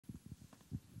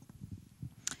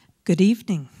Good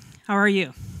evening. How are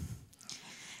you?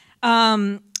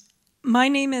 My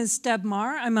name is Deb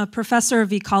Marr. I'm a professor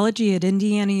of ecology at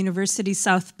Indiana University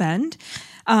South Bend,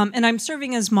 and I'm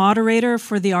serving as moderator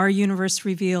for the Our Universe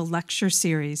Revealed lecture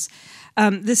series.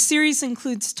 This series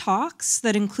includes talks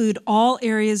that include all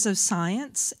areas of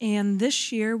science, and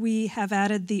this year we have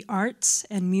added the arts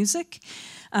and music,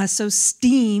 so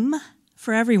STEAM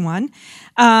for everyone.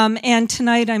 And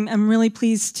tonight I'm really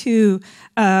pleased to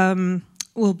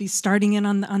we'll be starting in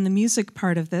on the music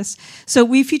part of this. So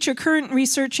we feature current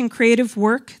research and creative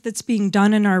work that's being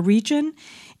done in our region,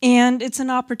 and it's an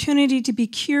opportunity to be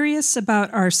curious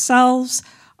about ourselves,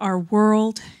 our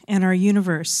world, and our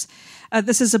universe.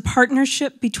 This is a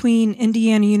partnership between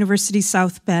Indiana University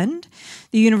South Bend,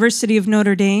 the University of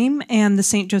Notre Dame, and the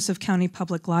St. Joseph County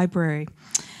Public Library.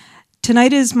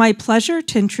 Tonight it is my pleasure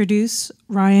to introduce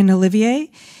Ryan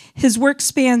Olivier. His work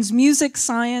spans music,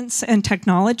 science, and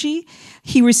technology.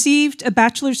 He received a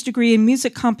bachelor's degree in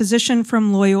music composition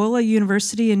from Loyola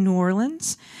University in New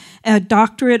Orleans, a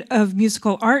doctorate of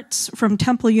musical arts from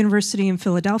Temple University in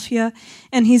Philadelphia,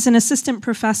 and he's an assistant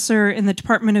professor in the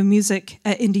Department of Music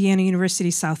at Indiana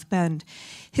University South Bend.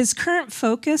 His current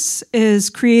focus is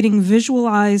creating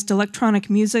visualized electronic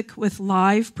music with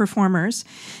live performers.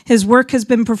 His work has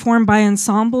been performed by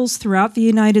ensembles throughout the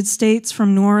United States,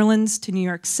 from New Orleans to New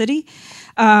York City.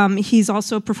 He's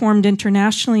also performed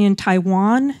internationally in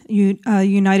Taiwan,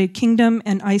 United Kingdom,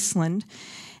 and Iceland.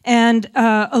 And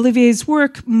Olivier's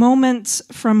work, Moments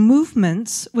from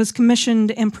Movements, was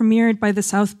commissioned and premiered by the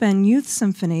South Bend Youth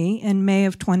Symphony in May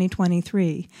of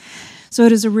 2023. So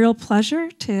it is a real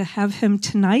pleasure to have him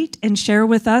tonight and share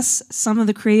with us some of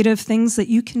the creative things that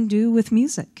you can do with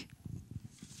music.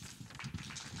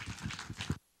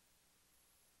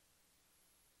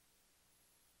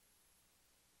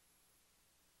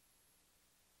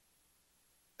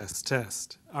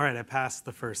 Test. All right, I passed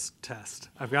the first test.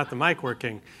 I've got the mic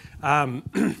working.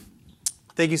 Thank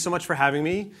you so much for having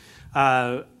me.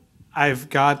 I've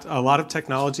got a lot of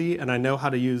technology, and I know how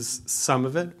to use some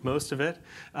of it, most of it.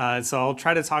 So I'll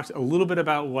try to talk a little bit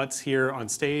about what's here on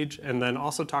stage, and then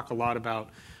also talk a lot about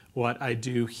what I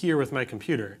do here with my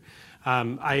computer.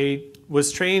 I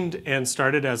was trained and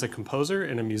started as a composer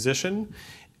and a musician,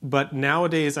 but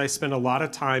nowadays I spend a lot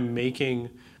of time making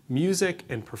music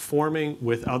and performing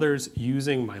with others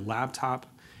using my laptop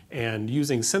and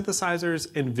using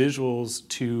synthesizers and visuals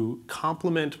to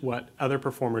complement what other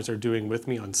performers are doing with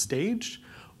me on stage,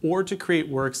 or to create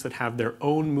works that have their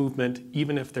own movement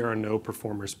even if there are no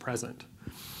performers present.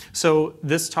 So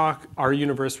this talk, Our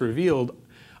Universe Revealed,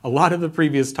 a lot of the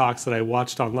previous talks that I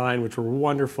watched online, which were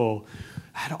wonderful,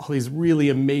 had all these really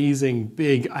amazing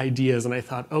big ideas, and I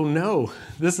thought, oh no,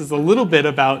 this is a little bit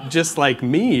about just like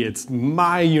me. It's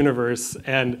my universe,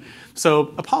 and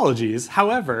so apologies.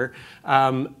 However,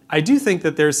 I do think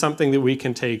that there's something that we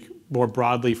can take more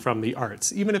broadly from the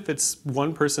arts. Even if it's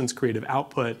one person's creative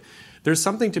output, there's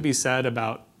something to be said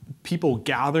about people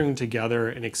gathering together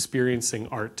and experiencing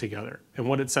art together, and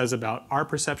what it says about our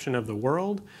perception of the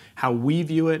world, how we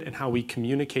view it, and how we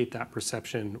communicate that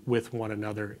perception with one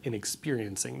another in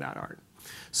experiencing that art.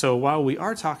 So while we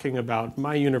are talking about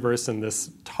my universe in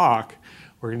this talk,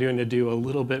 we're going to do a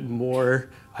little bit more,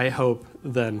 I hope,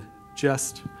 than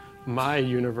just my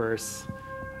universe,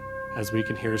 as we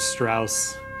can hear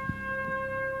Strauss.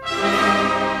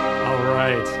 All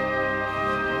right.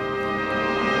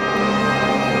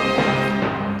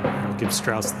 Give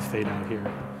Strauss the fade out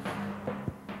here.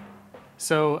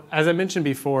 So as I mentioned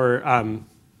before,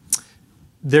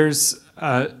 there's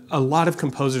a lot of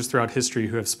composers throughout history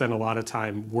who have spent a lot of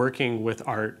time working with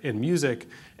art and music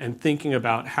and thinking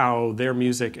about how their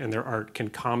music and their art can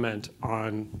comment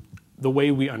on the way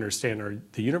we understand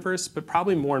the universe, but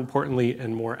probably more importantly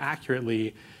and more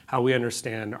accurately, how we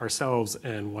understand ourselves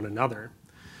and one another.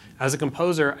 As a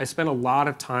composer, I spent a lot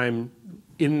of time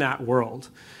in that world.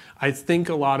 I think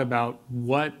a lot about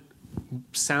what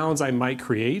sounds I might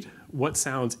create, what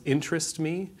sounds interest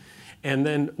me, and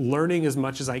then learning as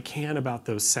much as I can about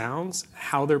those sounds,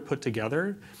 how they're put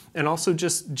together, and also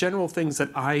just general things that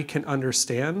I can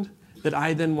understand that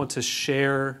I then want to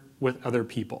share with other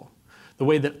people. The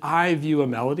way that I view a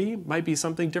melody might be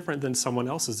something different than someone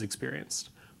else has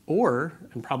experienced. Or,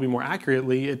 and probably more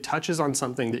accurately, it touches on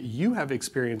something that you have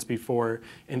experienced before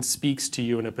and speaks to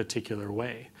you in a particular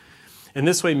way. In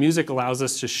this way, music allows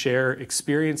us to share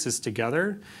experiences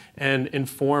together and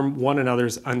inform one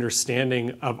another's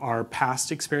understanding of our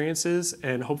past experiences,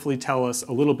 and hopefully tell us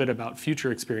a little bit about future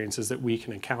experiences that we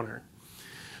can encounter.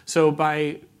 So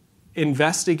by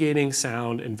investigating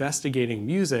sound, investigating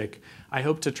music, I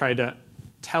hope to try to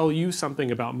tell you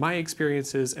something about my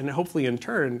experiences, and hopefully in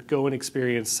turn go and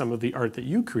experience some of the art that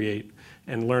you create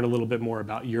and learn a little bit more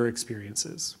about your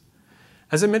experiences.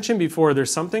 As I mentioned before,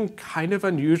 there's something kind of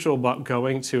unusual about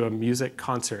going to a music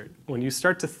concert. When you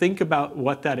start to think about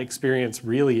what that experience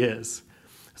really is,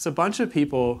 it's a bunch of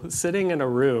people sitting in a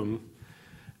room,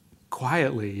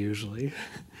 quietly usually,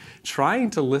 trying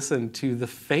to listen to the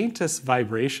faintest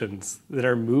vibrations that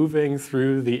are moving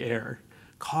through the air,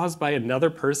 caused by another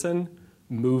person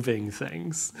moving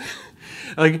things.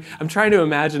 Like, I'm trying to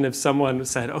imagine if someone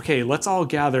said, okay, let's all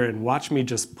gather and watch me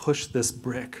just push this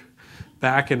brick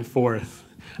back and forth.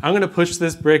 I'm going to push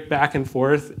this brick back and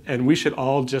forth, and we should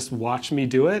all just watch me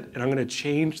do it, and I'm going to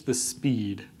change the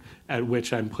speed at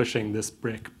which I'm pushing this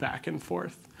brick back and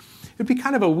forth. It'd be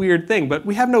kind of a weird thing, but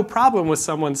we have no problem with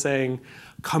someone saying,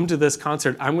 come to this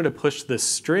concert, I'm going to push this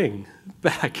string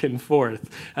back and forth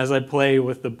as I play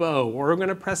with the bow, or I'm going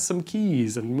to press some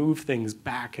keys and move things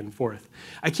back and forth.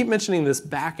 I keep mentioning this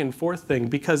back and forth thing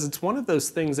because it's one of those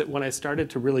things that when I started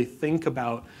to really think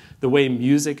about the way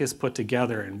music is put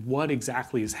together and what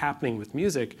exactly is happening with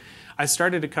music, I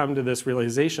started to come to this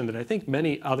realization that I think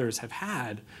many others have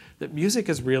had, that music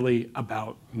is really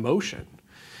about motion.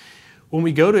 When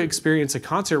we go to experience a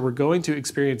concert, we're going to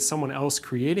experience someone else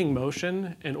creating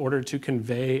motion in order to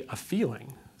convey a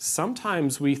feeling.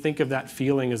 Sometimes we think of that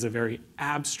feeling as a very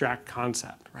abstract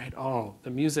concept, right? Oh, the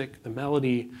music, the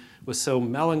melody was so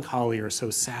melancholy or so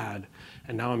sad,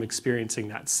 and now I'm experiencing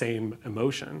that same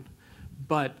emotion.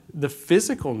 But the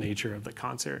physical nature of the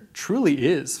concert truly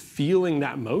is feeling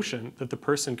that motion that the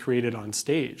person created on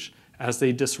stage as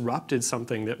they disrupted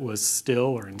something that was still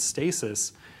or in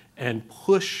stasis and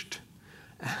pushed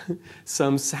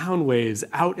some sound waves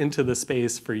out into the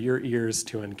space for your ears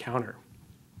to encounter.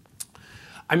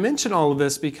 I mention all of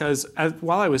this because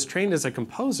while I was trained as a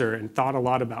composer and thought a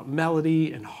lot about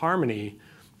melody and harmony,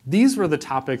 these were the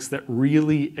topics that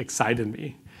really excited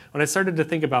me when I started to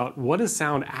think about what is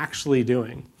sound actually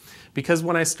doing. Because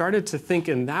when I started to think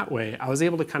in that way, I was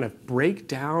able to kind of break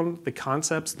down the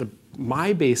concepts,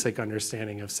 my basic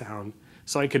understanding of sound,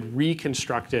 so I could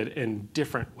reconstruct it in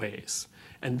different ways.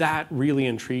 And that really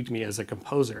intrigued me as a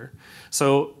composer.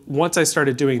 So once I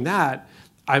started doing that,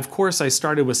 of course I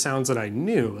started with sounds that I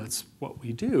knew, that's what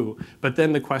we do. But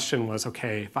then the question was,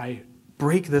 okay, if I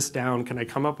break this down, can I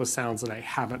come up with sounds that I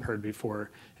haven't heard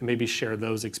before and maybe share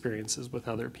those experiences with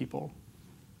other people?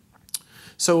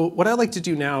 So what I'd like to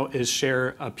do now is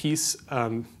share a piece.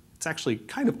 It's actually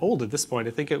kind of old at this point.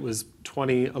 I think it was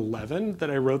 2011 that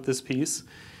I wrote this piece.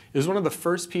 It was one of the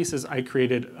first pieces I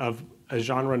created of a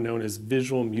genre known as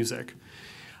visual music.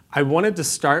 I wanted to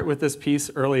start with this piece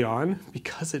early on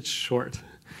because it's short.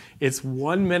 It's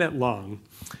 1 minute long.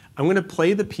 I'm going to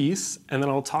play the piece, and then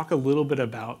I'll talk a little bit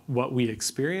about what we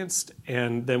experienced,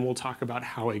 and then we'll talk about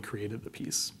how I created the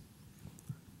piece.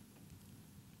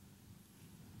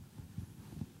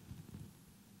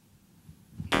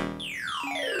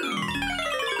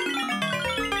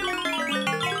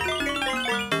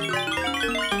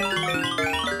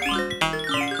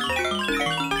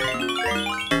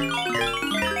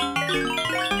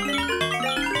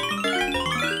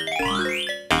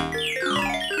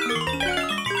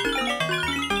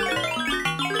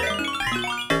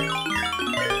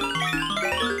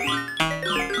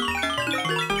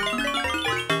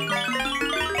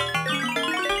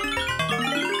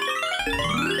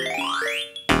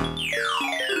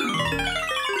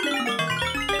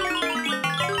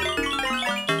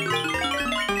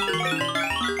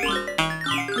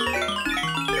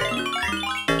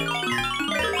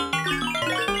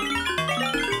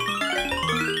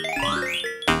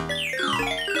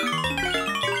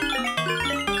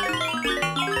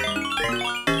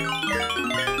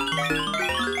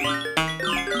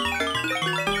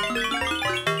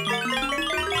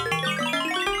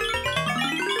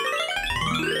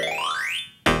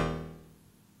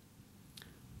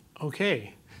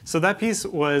 Okay, so that piece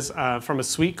was from a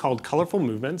suite called Colorful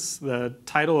Movements. The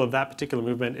title of that particular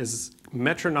movement is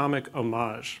Metronomic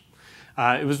Homage.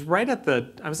 It was right at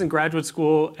I was in graduate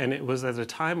school, and it was at a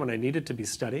time when I needed to be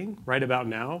studying, right about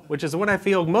now, which is when I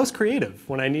feel most creative,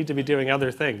 when I need to be doing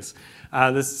other things.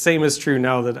 The same is true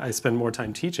now that I spend more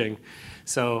time teaching.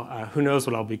 So who knows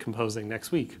what I'll be composing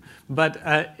next week. But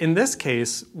in this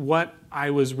case, what I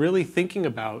was really thinking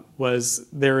about was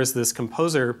there is this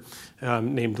composer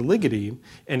named Ligeti,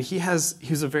 and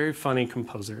he's a very funny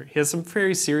composer. He has some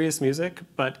very serious music,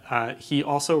 but he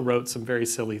also wrote some very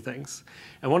silly things.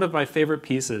 And one of my favorite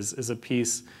pieces is a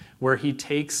piece where he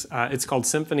takes, it's called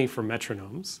Symphony for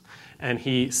Metronomes, and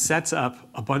he sets up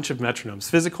a bunch of metronomes,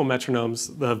 physical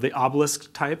metronomes, the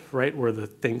obelisk type, right, where the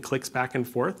thing clicks back and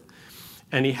forth.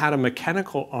 and he had a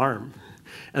mechanical arm.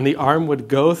 And the arm would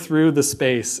go through the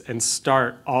space and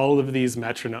start all of these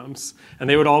metronomes. And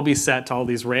they would all be set to all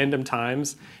these random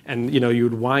times. And you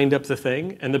would wind up the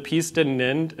thing. And the piece didn't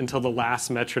end until the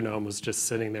last metronome was just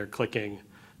sitting there clicking.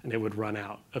 And it would run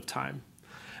out of time.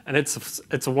 And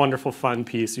it's a wonderful, fun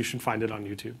piece. You should find it on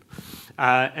YouTube.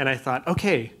 And I thought,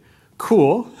 OK,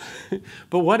 cool.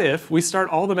 But what if we start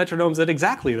all the metronomes at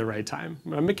exactly the right time?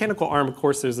 A mechanical arm, of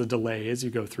course, there's a delay as you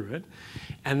go through it.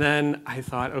 And then I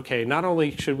thought, OK, not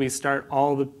only should we start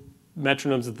all the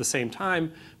metronomes at the same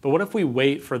time, but what if we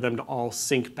wait for them to all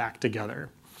sync back together?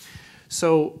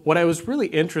 So what I was really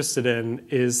interested in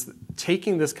is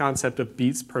taking this concept of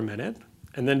beats per minute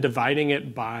and then dividing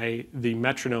it by the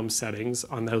metronome settings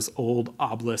on those old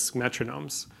obelisk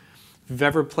metronomes. If you've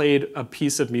ever played a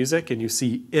piece of music and you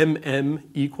see MM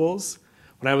equals,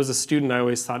 when I was a student, I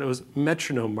always thought it was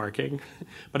metronome marking,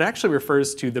 but it actually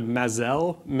refers to the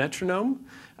Mazel metronome.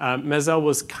 Mazel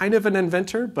was kind of an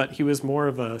inventor, but he was more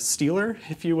of a stealer,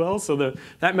 if you will. So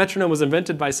that metronome was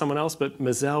invented by someone else, but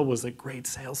Mazel was a great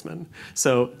salesman.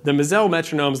 So the Mazel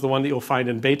metronome is the one that you'll find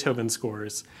in Beethoven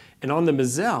scores. And on the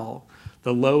Mazel,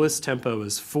 the lowest tempo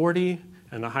is 40,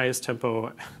 and the highest tempo,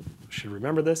 I should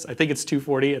remember this, I think it's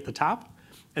 240 at the top.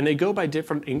 And they go by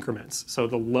different increments. So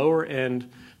the lower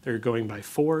end, they're going by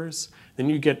 4s. Then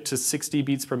you get to 60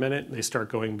 beats per minute, and they start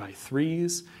going by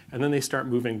 3s. And then they start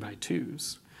moving by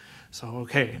 2s. So,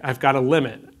 OK, I've got a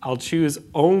limit. I'll choose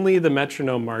only the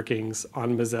metronome markings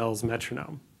on Mazel's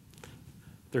metronome.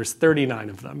 There's 39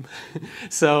 of them.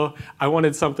 So I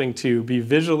wanted something to be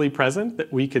visually present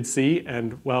that we could see.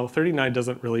 And, well, 39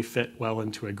 doesn't really fit well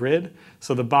into a grid.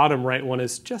 So the bottom right one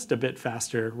is just a bit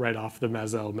faster right off the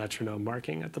Mazel metronome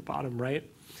marking at the bottom right.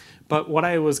 But what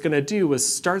I was going to do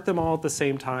was start them all at the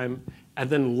same time and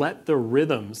then let the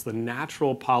rhythms, the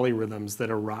natural polyrhythms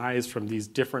that arise from these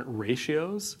different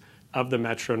ratios of the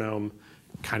metronome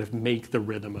kind of make the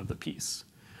rhythm of the piece.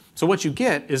 So what you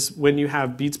get is when you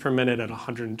have beats per minute at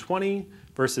 120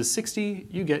 versus 60,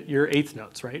 you get your eighth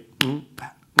notes, right?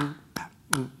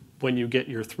 When you get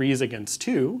your 3s against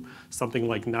 2, something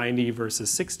like 90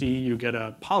 versus 60, you get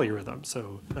a polyrhythm.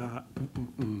 So,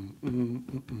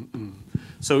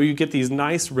 so you get these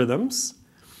nice rhythms.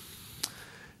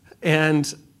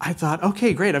 And I thought,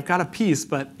 OK, great, I've got a piece.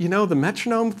 But the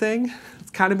metronome thing, it's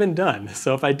kind of been done.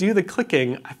 So if I do the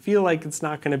clicking, I feel like it's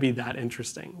not going to be that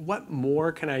interesting. What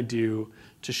more can I do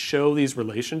to show these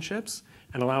relationships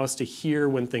and allow us to hear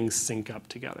when things sync up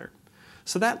together?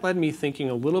 So that led me thinking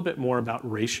a little bit more about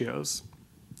ratios.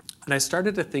 And I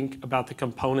started to think about the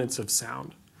components of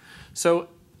sound. So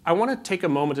I want to take a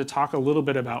moment to talk a little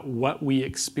bit about what we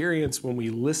experience when we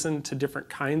listen to different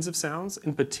kinds of sounds,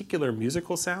 in particular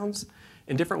musical sounds,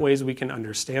 and different ways we can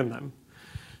understand them.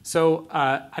 So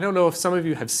I don't know if some of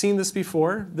you have seen this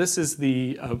before. This is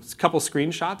the couple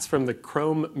screenshots from the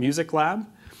Chrome Music Lab.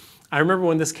 I remember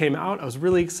when this came out, I was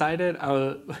really excited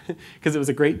because it was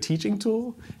a great teaching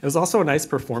tool. It was also a nice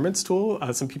performance tool.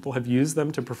 Some people have used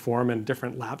them to perform in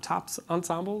different laptops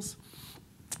ensembles.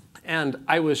 And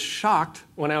I was shocked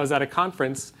when I was at a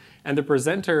conference, and the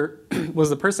presenter was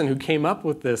the person who came up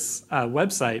with this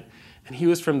website, and he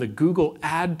was from the Google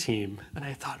ad team. And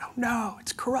I thought, oh no,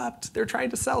 it's corrupt. They're trying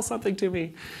to sell something to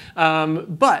me.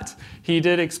 But he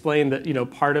did explain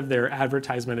that part of their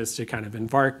advertisement is to kind of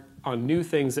embark on new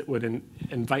things that would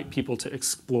invite people to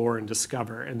explore and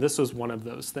discover. And this was one of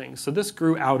those things. So this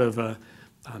grew out of a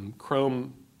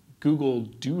Chrome Google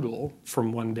Doodle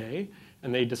from one day,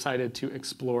 and they decided to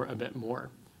explore a bit more.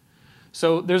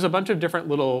 So there's a bunch of different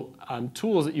little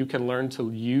tools that you can learn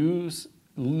to use.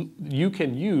 You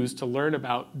can use to learn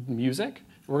about music.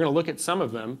 We're going to look at some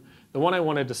of them. The one I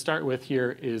wanted to start with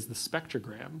here is the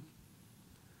spectrogram.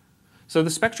 So the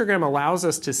spectrogram allows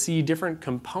us to see different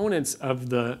components of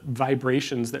the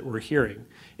vibrations that we're hearing.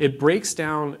 It breaks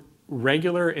down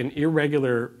regular and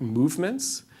irregular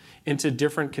movements into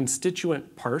different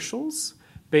constituent partials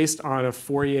based on a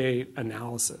Fourier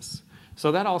analysis.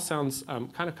 So that all sounds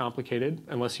kind of complicated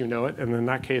unless you know it. And in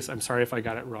that case, I'm sorry if I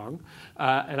got it wrong.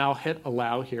 And I'll hit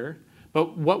allow here.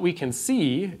 But what we can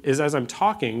see is as I'm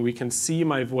talking, we can see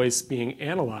my voice being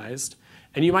analyzed.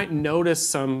 And you might notice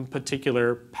some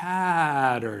particular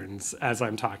patterns as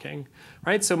I'm talking,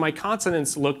 right? So my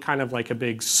consonants look kind of like a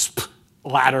big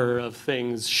ladder of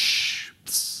things. Shh,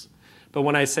 pss. But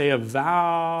when I say a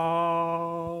vowel,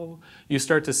 you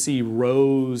start to see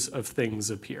rows of things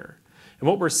appear. And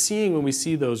what we're seeing when we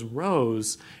see those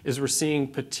rows is we're seeing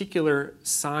particular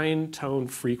sine tone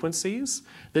frequencies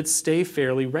that stay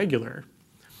fairly regular.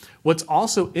 What's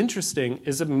also interesting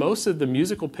is that most of the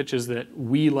musical pitches that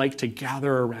we like to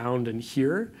gather around and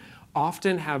hear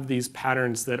often have these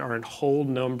patterns that are in whole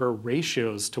number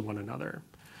ratios to one another.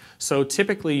 So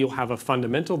typically you'll have a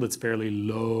fundamental that's fairly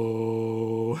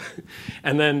low,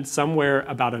 and then somewhere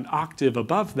about an octave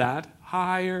above that,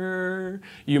 higher,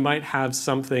 you might have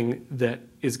something that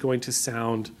is going to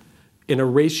sound in a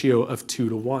ratio of 2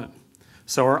 to 1.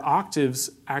 So our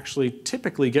octaves actually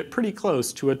typically get pretty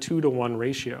close to a 2 to 1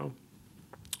 ratio.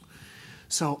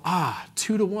 So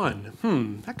 2 to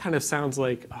 1, that kind of sounds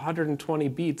like 120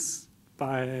 beats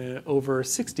by over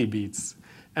 60 beats.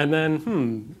 And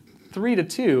then 3 to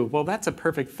 2, well, that's a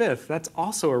perfect fifth. That's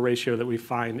also a ratio that we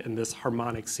find in this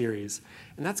harmonic series.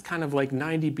 And that's kind of like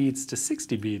 90 beats to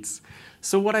 60 beats.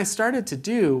 So what I started to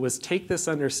do was take this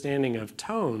understanding of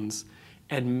tones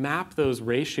and map those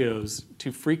ratios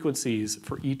to frequencies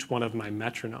for each one of my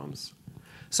metronomes.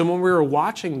 So when we were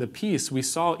watching the piece, we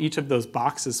saw each of those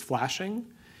boxes flashing.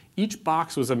 Each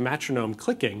box was a metronome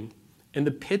clicking, and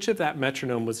the pitch of that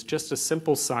metronome was just a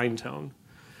simple sine tone.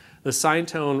 The sine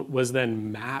tone was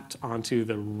then mapped onto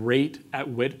the rate at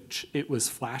which it was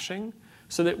flashing,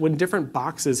 so that when different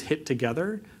boxes hit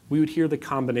together, we would hear the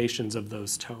combinations of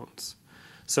those tones.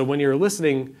 So when you're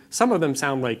listening, some of them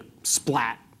sound like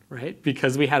splat, right?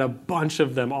 Because we had a bunch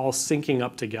of them all syncing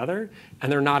up together,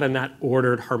 and they're not in that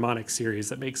ordered harmonic series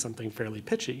that makes something fairly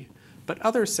pitchy. But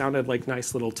others sounded like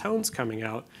nice little tones coming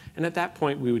out, and at that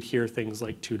point we would hear things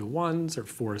like 2 to 1s or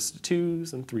 4s to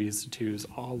 2s and 3s to 2s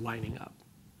all lining up.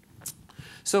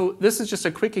 So this is just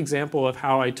a quick example of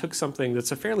how I took something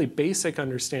that's a fairly basic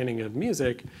understanding of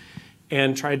music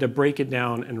and tried to break it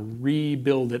down and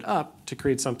rebuild it up to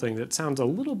create something that sounds a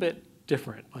little bit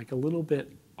different, like a little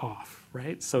bit off,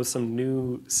 right? So some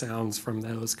new sounds from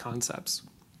those concepts.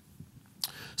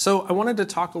 So I wanted to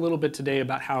talk a little bit today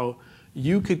about how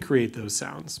you could create those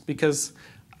sounds, because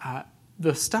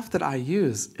the stuff that I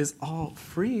use is all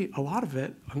free, a lot of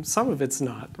it. Some of it's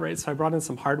not, right? So I brought in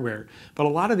some hardware. But a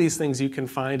lot of these things you can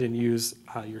find and use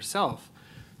yourself.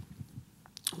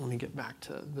 Let me get back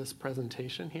to this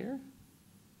presentation here.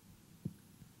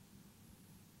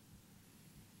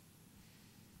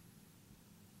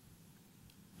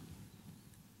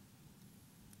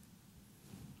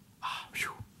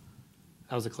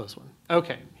 That was a close one.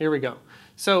 OK, here we go.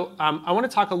 So I want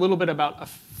to talk a little bit about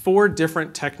 4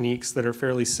 different techniques that are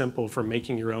fairly simple for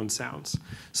making your own sounds.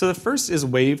 So the first is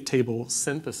wavetable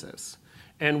synthesis.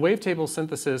 And wavetable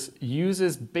synthesis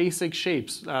uses basic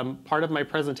shapes. Part of my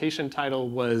presentation title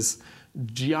was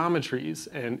geometries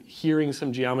and hearing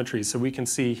some geometries. So we can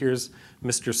see here's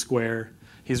Mr. Square.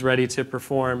 He's ready to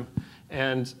perform.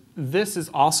 And this is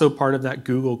also part of that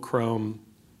Google Chrome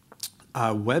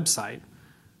website.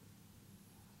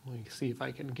 Let me see if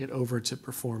I can get over to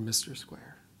perform Mr.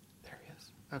 Square. There he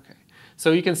is. OK.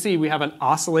 So you can see we have an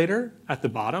oscillator at the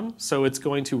bottom. So it's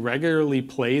going to regularly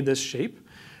play this shape.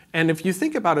 And if you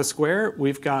think about a square,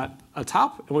 we've got a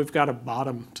top and we've got a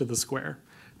bottom to the square.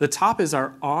 The top is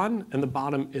our on and the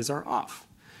bottom is our off.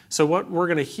 So what we're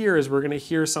going to hear is we're going to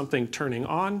hear something turning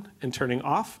on and turning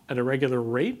off at a regular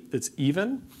rate that's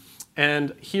even.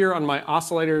 And here on my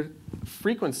oscillator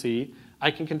frequency, I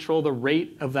can control the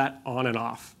rate of that on and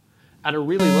off. At a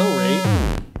really low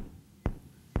rate,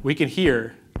 we can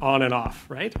hear on and off,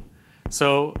 right?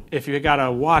 So if you got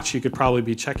a watch, you could probably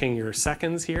be checking your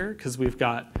seconds here, because we've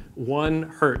got 1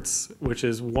 hertz, which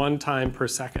is 1 time per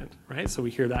second, right? So we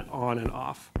hear that on and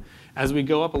off. As we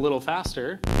go up a little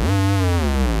faster,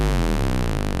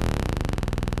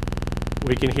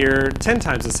 we can hear 10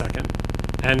 times a second.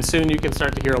 And soon you can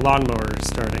start to hear a lawnmower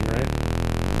starting, right?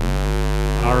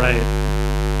 All right.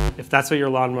 If that's what your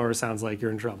lawnmower sounds like,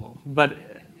 you're in trouble. But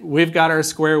we've got our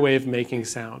square wave making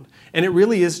sound. And it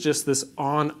really is just this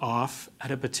on-off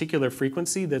at a particular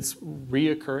frequency that's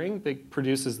reoccurring that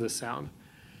produces this sound.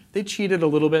 They cheated a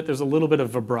little bit. There's a little bit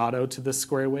of vibrato to this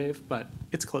square wave, but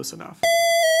it's close enough.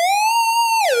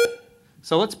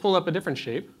 So let's pull up a different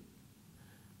shape.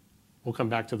 We'll come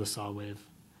back to the saw wave.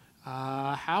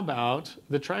 How about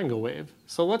the triangle wave?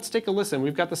 So let's take a listen.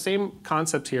 We've got the same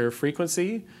concept here,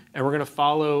 frequency, and we're going to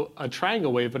follow a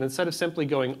triangle wave, but instead of simply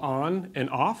going on and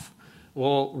off,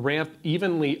 we'll ramp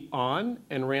evenly on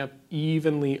and ramp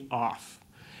evenly off.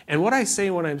 And what I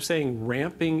say when I'm saying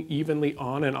ramping evenly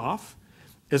on and off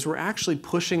is we're actually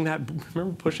pushing that,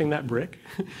 remember pushing that brick?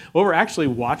 What we're actually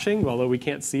watching, although we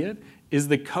can't see it, is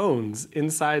the cones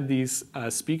inside these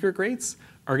speaker grates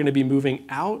are going to be moving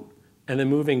out and then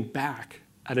moving back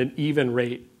at an even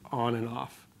rate on and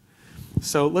off.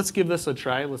 So let's give this a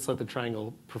try. Let's let the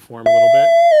triangle perform a little bit.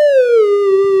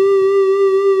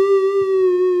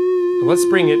 And let's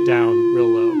bring it down real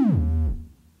low.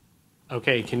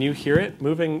 OK, can you hear it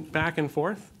moving back and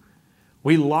forth?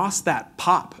 We lost that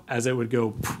pop as it would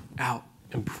go out,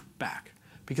 and back.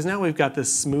 Because now we've got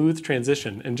this smooth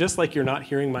transition. And just like you're not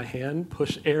hearing my hand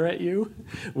push air at you,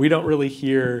 we don't really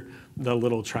hear the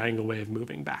little triangle wave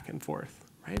moving back and forth,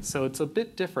 right? So it's a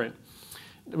bit different.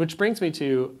 Which brings me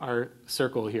to our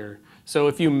circle here. So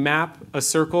if you map a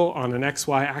circle on an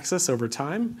XY axis over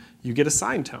time, you get a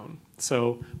sine tone.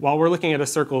 So while we're looking at a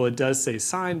circle, it does say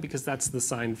sine because that's the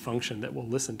sine function that we'll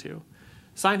listen to.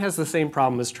 Sine has the same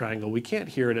problem as triangle. We can't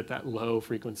hear it at that low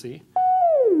frequency,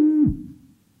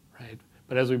 right?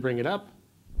 But as we bring it up,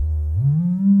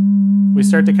 we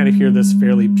start to kind of hear this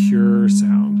fairly pure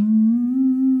sound.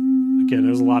 Again,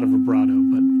 there's a lot of vibrato,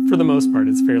 but for the most part,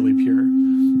 it's fairly pure.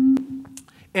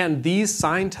 And these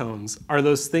sine tones are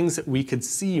those things that we could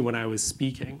see when I was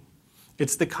speaking.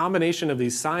 It's the combination of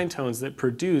these sine tones that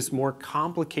produce more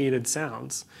complicated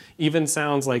sounds. Even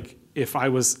sounds like if I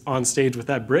was on stage with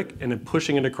that brick and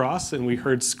pushing it across and we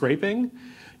heard scraping,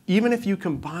 even if you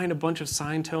combine a bunch of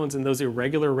sine tones in those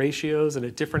irregular ratios and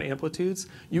at different amplitudes,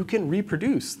 you can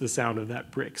reproduce the sound of that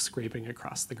brick scraping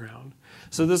across the ground.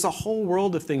 So there's a whole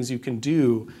world of things you can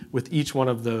do with each one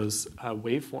of those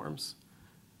waveforms.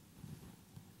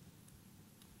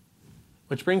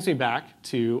 Which brings me back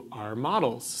to our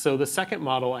models. So the second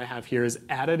model I have here is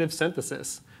additive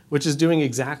synthesis, which is doing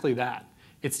exactly that.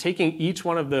 It's taking each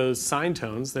one of those sine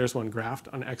tones, there's one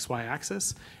graphed on XY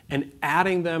axis, and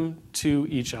adding them to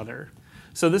each other.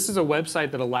 So this is a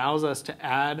website that allows us to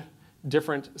add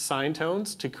different sine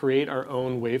tones to create our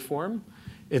own waveform.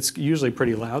 It's usually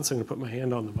pretty loud, so I'm going to put my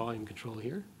hand on the volume control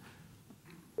here.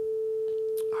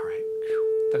 All right,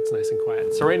 that's nice and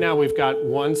quiet. So right now we've got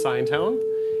one sine tone.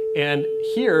 And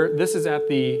here, this is at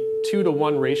the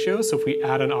 2:1 ratio, so if we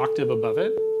add an octave above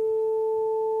it,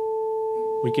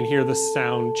 we can hear the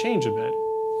sound change a bit.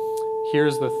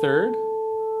 Here's the third,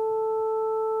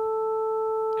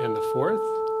 and the fourth,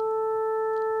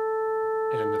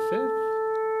 and the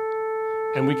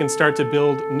fifth. And we can start to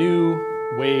build new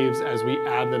waves as we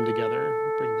add them together.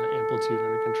 Bring the amplitude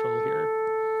under control here.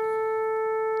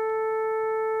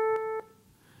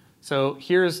 So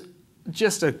here's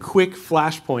just a quick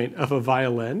flashpoint of a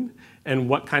violin and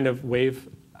what kind of wave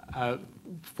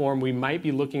form we might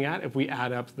be looking at if we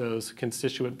add up those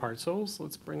constituent parcels.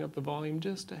 Let's bring up the volume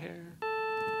just a hair.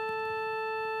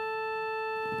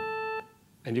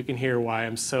 And you can hear why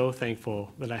I'm so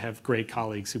thankful that I have great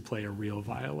colleagues who play a real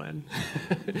violin.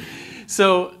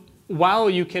 So while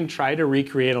you can try to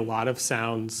recreate a lot of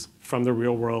sounds from the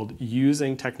real world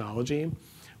using technology,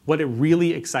 what it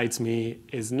really excites me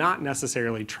is not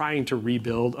necessarily trying to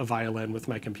rebuild a violin with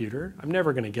my computer. I'm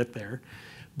never going to get there.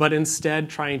 But instead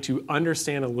trying to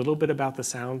understand a little bit about the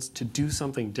sounds to do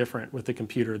something different with the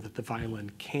computer that the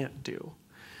violin can't do.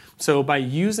 So by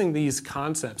using these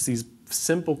concepts, these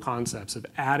simple concepts of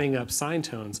adding up sine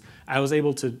tones, I was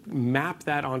able to map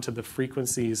that onto the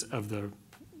frequencies of the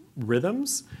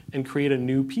rhythms and create a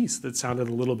new piece that sounded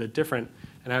a little bit different.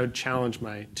 And I would challenge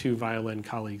my two violin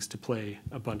colleagues to play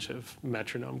a bunch of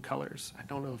metronome colors. I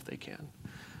don't know if they can.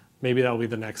 Maybe that'll be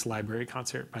the next library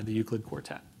concert by the Euclid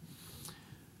Quartet.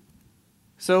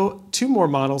 So 2 more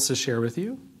models to share with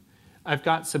you. I've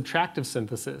got subtractive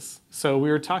synthesis. So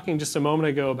we were talking just a moment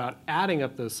ago about adding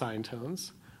up those sine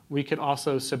tones. We could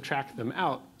also subtract them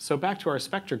out. So back to our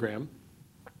spectrogram.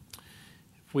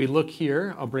 If we look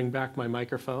here, I'll bring back my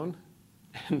microphone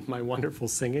and my wonderful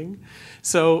singing.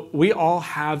 So we all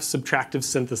have subtractive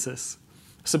synthesis.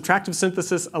 Subtractive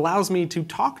synthesis allows me to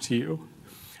talk to you.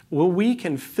 Well, we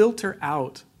can filter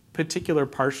out particular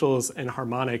partials and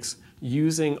harmonics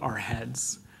using our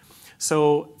heads.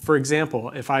 So for example,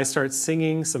 if I start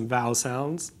singing some vowel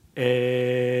sounds,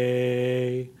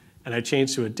 A, and I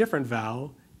change to a different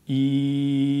vowel,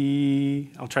 E,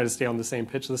 I'll try to stay on the same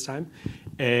pitch this time,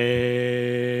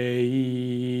 A,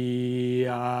 E,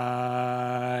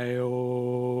 I,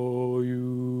 O,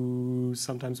 U,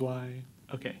 sometimes Y.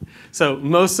 Okay, so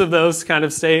most of those kind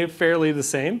of stay fairly the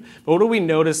same, but what do we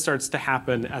notice starts to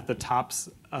happen at the tops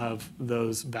of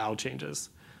those vowel changes?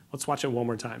 Let's watch it one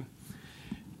more time.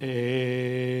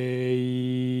 A,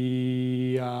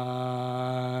 E,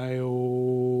 I, O.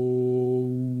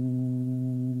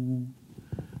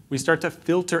 We start to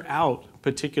filter out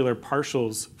particular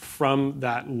partials from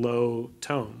that low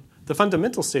tone. The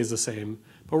fundamental stays the same,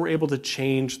 but we're able to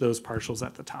change those partials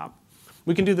at the top.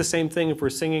 We can do the same thing if we're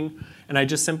singing and I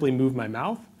just simply move my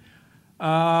mouth.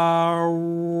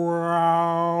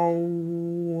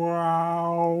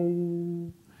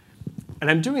 And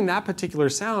I'm doing that particular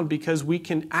sound because we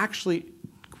can actually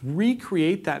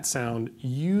recreate that sound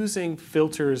using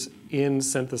filters in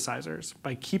synthesizers.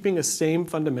 By keeping a same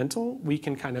fundamental, we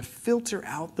can kind of filter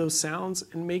out those sounds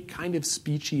and make kind of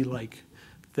speechy-like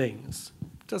things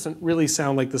doesn't really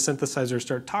sound like the synthesizers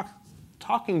start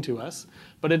talking to us,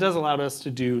 but it does allow us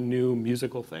to do new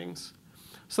musical things.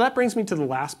 So that brings me to the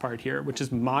last part here, which is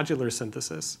modular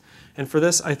synthesis. And for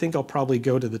this, I think I'll probably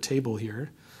go to the table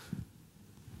here.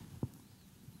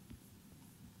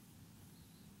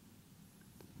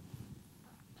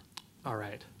 All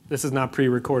right. This is not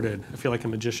pre-recorded. I feel like a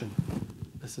magician.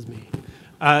 This is me.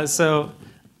 So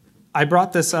I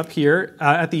brought this up here.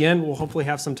 At the end, we'll hopefully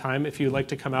have some time. If you'd like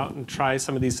to come out and try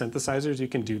some of these synthesizers, you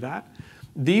can do that.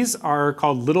 These are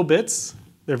called little bits.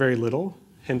 They're very little,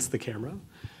 hence the camera.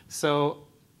 So,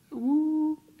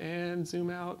 and zoom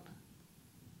out.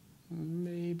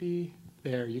 Maybe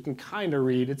there. You can kind of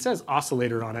read. It says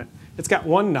oscillator on it. It's got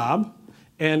one knob,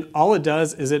 and all it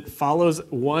does is it follows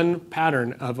one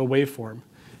pattern of a waveform.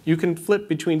 You can flip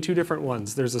between two different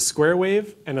ones. There's a square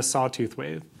wave and a sawtooth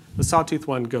wave. The sawtooth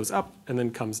one goes up and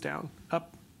then comes down,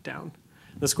 up, down.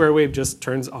 The square wave just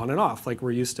turns on and off like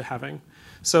we're used to having.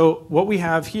 So what we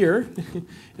have here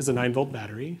is a 9-volt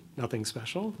battery, nothing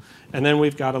special. And then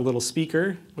we've got a little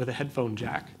speaker with a headphone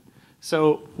jack.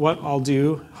 So what I'll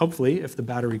do, hopefully, if the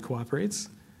battery cooperates,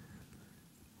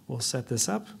 we'll set this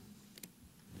up.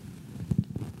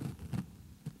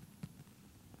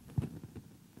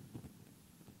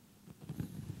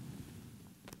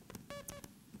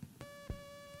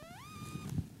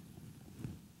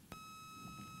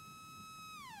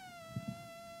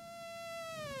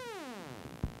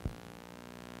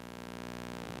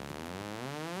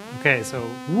 Okay, so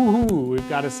woohoo, we've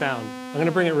got a sound. I'm going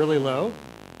to bring it really low.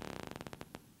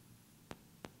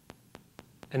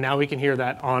 And now we can hear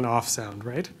that on-off sound,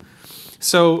 right?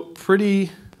 So pretty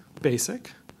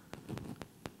basic.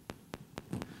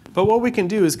 But what we can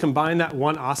do is combine that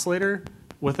one oscillator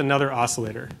with another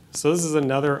oscillator. So this is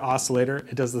another oscillator.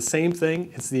 It does the same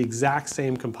thing. It's the exact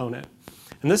same component.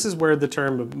 And this is where the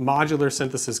term modular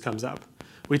synthesis comes up.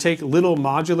 We take little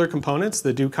modular components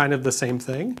that do kind of the same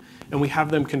thing, and we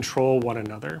have them control one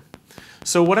another.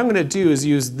 So what I'm going to do is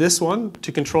use this one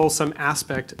to control some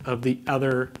aspect of the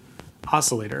other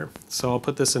oscillator. So I'll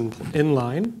put this in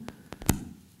line.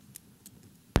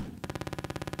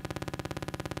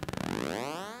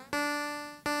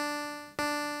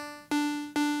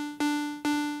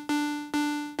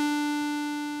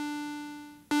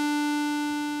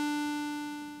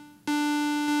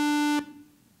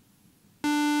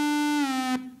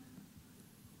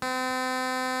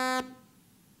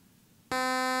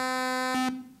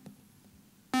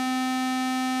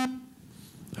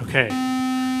 Okay,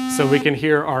 so we can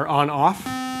hear our on-off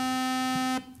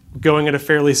going at a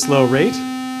fairly slow rate.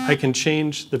 I can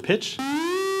change the pitch.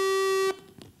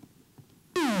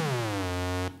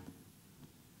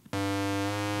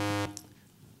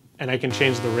 And I can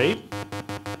change the rate.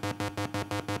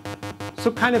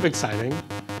 So kind of exciting.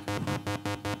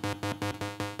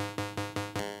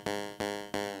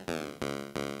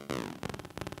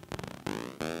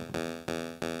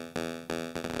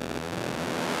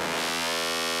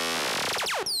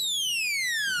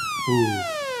 Ooh,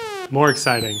 more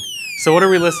exciting. So what are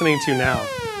we listening to now?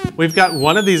 We've got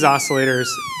one of these oscillators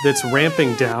that's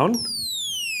ramping down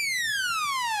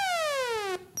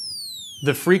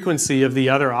the frequency of the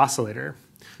other oscillator.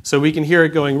 So we can hear it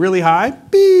going really high,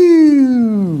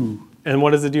 pew, and what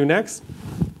does it do next?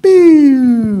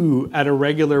 Pew, at a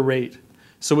regular rate.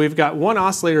 So we've got one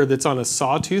oscillator that's on a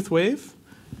sawtooth wave,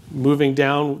 moving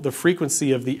down the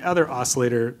frequency of the other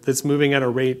oscillator that's moving at a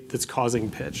rate that's causing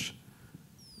pitch.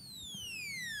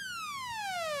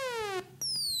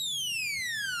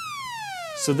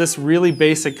 So this really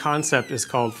basic concept is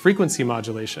called frequency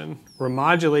modulation. We're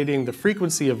modulating the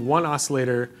frequency of one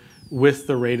oscillator with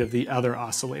the rate of the other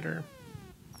oscillator.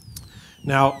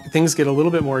 Now, things get a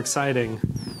little bit more exciting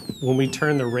when we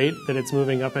turn the rate that it's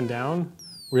moving up and down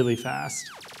really fast.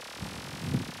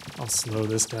 I'll slow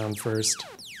this down first.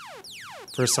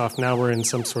 First off, now we're in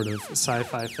some sort of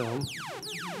sci-fi film.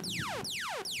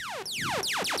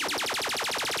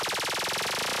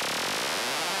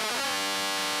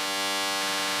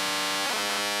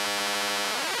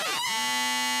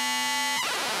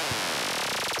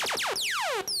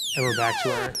 And we're back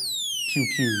to our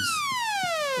pew-pews.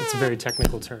 It's a very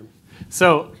technical term.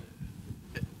 So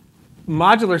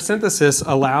modular synthesis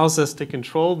allows us to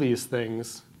control these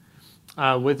things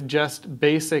with just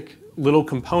basic little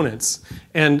components.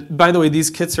 And by the way, these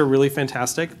kits are really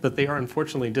fantastic, but they are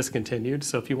unfortunately discontinued.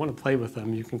 So if you want to play with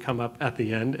them, you can come up at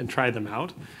the end and try them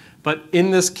out. But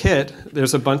in this kit,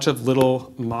 there's a bunch of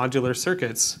little modular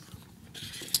circuits.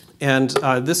 And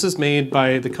this is made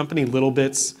by the company Little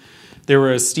Bits. They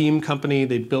were a steam company.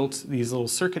 They built these little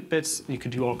circuit bits. You could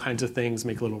do all kinds of things,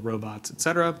 make little robots,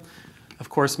 etc. Of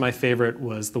course, my favorite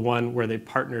was the one where they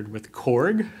partnered with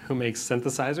Korg, who makes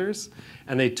synthesizers,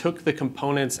 and they took the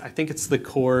components, I think it's the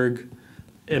Korg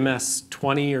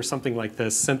MS-20 or something like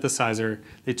this, synthesizer.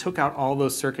 They took out all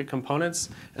those circuit components,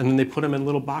 and then they put them in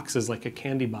little boxes like a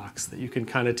candy box that you can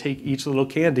kind of take each little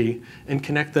candy and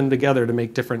connect them together to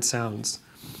make different sounds.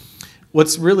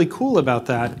 What's really cool about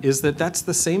that is that that's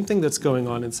the same thing that's going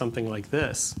on in something like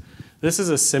this. This is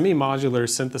a semi-modular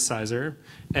synthesizer,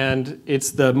 and it's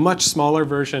the much smaller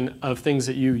version of things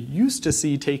that you used to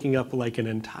see taking up like an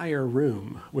entire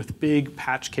room with big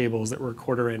patch cables that were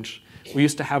 1/4 inch. We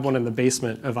used to have one in the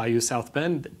basement of IU South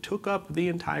Bend that took up the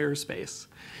entire space.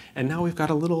 And now we've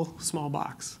got a little small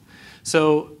box.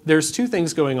 So there's two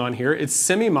things going on here. It's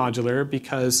semi-modular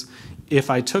because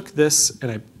if I took this and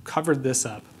I covered this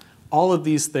up, all of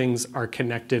these things are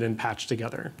connected and patched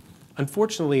together.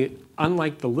 Unfortunately,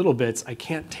 unlike the little bits, I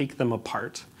can't take them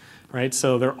apart, right?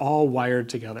 So they're all wired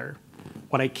together.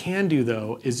 What I can do,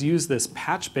 though, is use this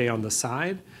patch bay on the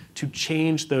side to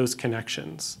change those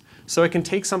connections. So I can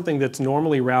take something that's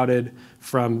normally routed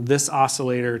from this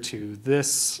oscillator to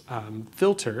this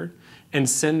filter and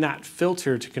send that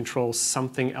filter to control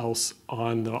something else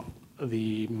on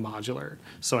the modular.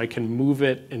 So I can move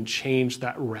it and change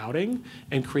that routing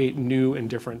and create new and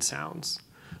different sounds.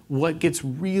 What gets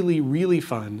really, really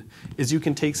fun is you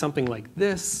can take something like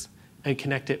this and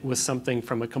connect it with something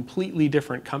from a completely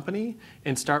different company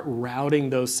and start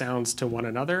routing those sounds to one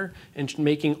another and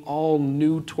making all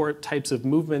new types of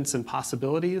movements and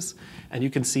possibilities. And you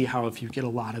can see how if you get a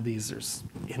lot of these, there's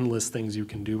endless things you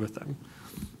can do with them.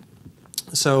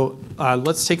 So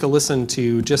let's take a listen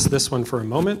to just this one for a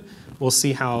moment. We'll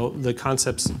see how the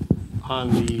concepts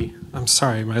on the, I'm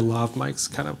sorry, my lav mic's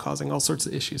kind of causing all sorts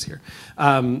of issues here.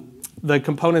 The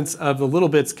components of the little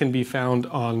bits can be found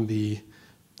on the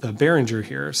Behringer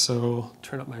here. So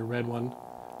turn up my red one.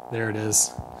 There it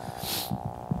is.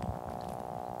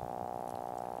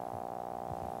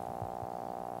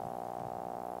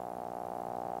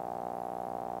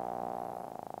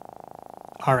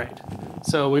 All right,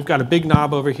 so we've got a big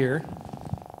knob over here.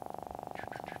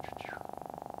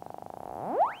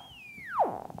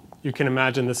 You can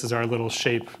imagine this is our little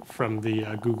shape from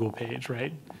the Google page,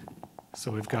 right? So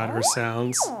we've got our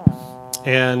sounds.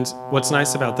 And what's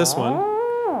nice about this one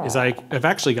is I've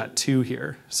actually got two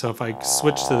here. So if I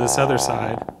switch to this other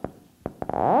side,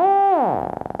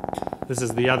 this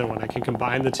is the other one. I can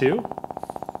combine the two.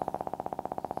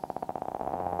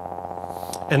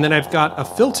 And then I've got a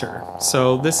filter.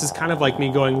 So this is kind of like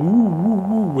me going woo, woo,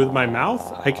 woo with my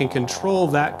mouth. I can control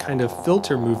that kind of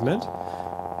filter movement.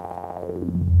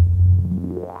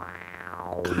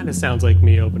 Kind of sounds like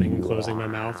me opening and closing my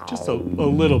mouth, just a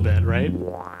little bit, right?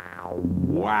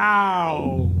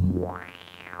 Wow.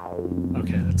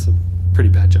 Okay, that's a pretty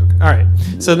bad joke. All right,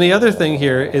 so the other thing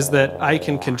here is that I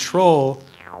can control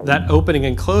that opening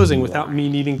and closing without me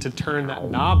needing to turn that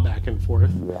knob back and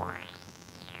forth.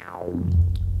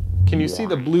 Can you see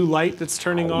the blue light that's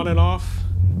turning on and off?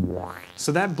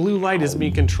 So that blue light is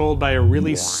being controlled by a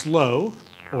really slow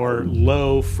or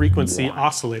low frequency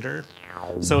oscillator.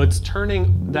 So it's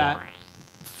turning that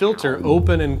filter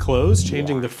open and closed,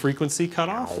 changing the frequency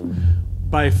cutoff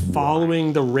by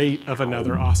following the rate of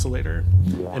another oscillator.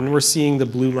 And we're seeing the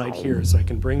blue light here, so I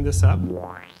can bring this up.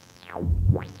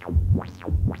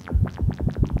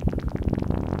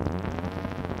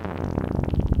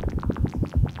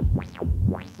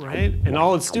 Right? And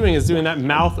all it's doing is doing that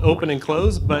mouth open and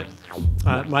close, but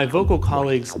my vocal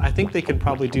colleagues, I think they can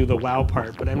probably do the wow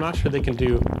part, but I'm not sure they can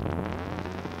do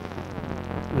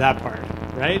that part,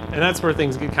 right? And that's where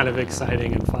things get kind of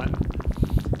exciting and fun.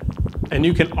 And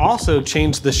you can also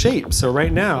change the shape. So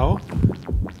right now,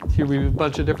 here we have a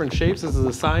bunch of different shapes. This is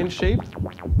a sine shape.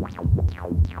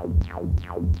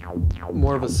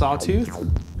 More of a sawtooth.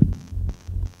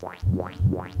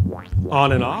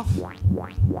 On and off.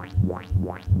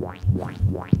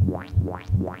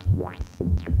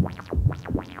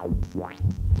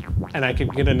 And I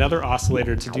could get another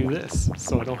oscillator to do this,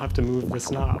 so I don't have to move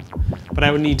this knob. But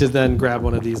I would need to then grab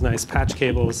one of these nice patch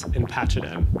cables and patch it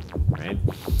in, right?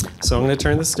 So I'm going to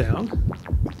turn this down.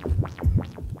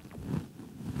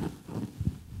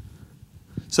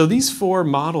 So these four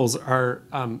models are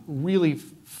really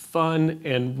fun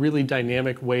and really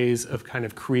dynamic ways of kind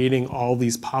of creating all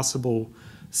these possible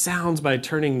sounds by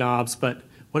turning knobs. But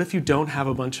what if you don't have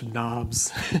a bunch of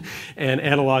knobs and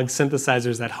analog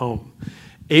synthesizers at home?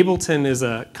 Ableton is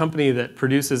a company that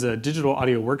produces a digital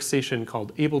audio workstation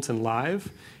called Ableton Live.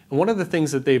 And one of the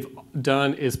things that they've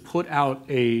done is put out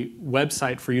a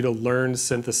website for you to learn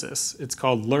synthesis. It's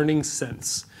called Learning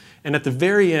Synths. And at the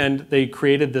very end, they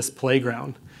created this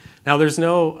playground. Now there's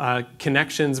no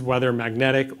connections, whether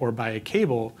magnetic or by a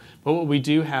cable, but what we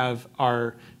do have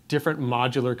are different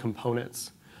modular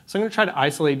components. So I'm going to try to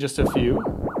isolate just a few.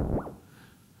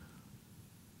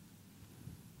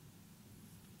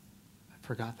 I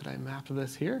forgot that I mapped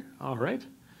this here. All right.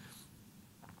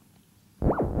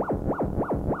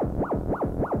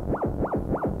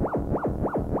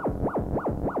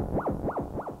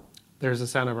 There's the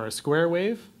sound of our square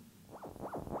wave.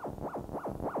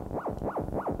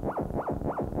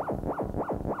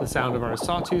 The sound of our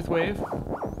sawtooth wave.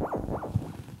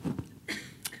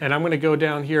 And I'm going to go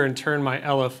down here and turn my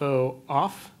LFO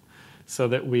off so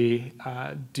that we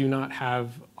do not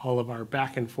have all of our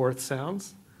back and forth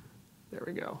sounds. There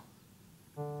we go.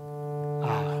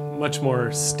 Much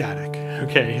more static.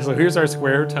 Okay, so here's our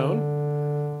square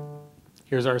tone.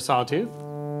 Here's our sawtooth.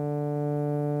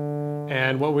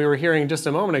 And what we were hearing just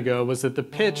a moment ago was that the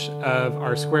pitch of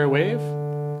our square wave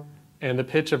and the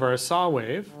pitch of our saw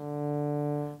wave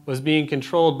was being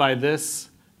controlled by this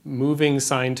moving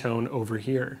sine tone over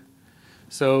here.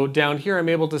 So down here I'm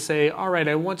able to say, all right,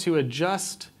 I want to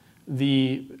adjust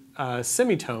the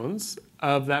semitones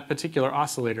of that particular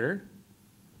oscillator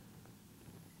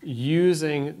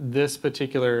using this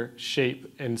particular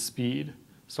shape and speed.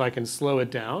 So I can slow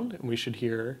it down, and we should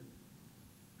hear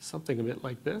something a bit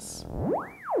like this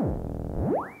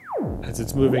as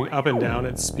it's moving up and down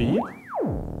at speed.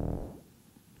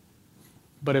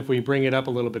 But if we bring it up a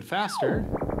little bit faster,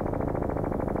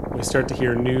 we start to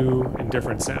hear new and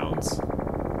different sounds.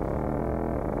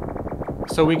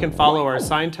 So we can follow our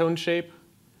sine tone shape,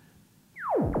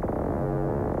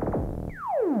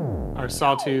 our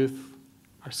sawtooth,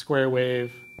 our square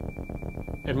wave,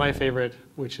 and my favorite,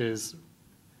 which is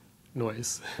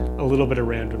noise, a little bit of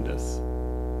randomness.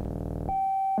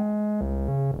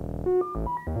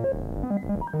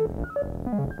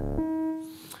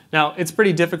 Now, it's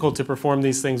pretty difficult to perform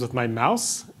these things with my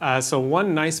mouse. So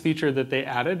one nice feature that they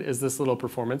added is this little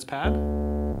performance pad,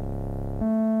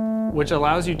 which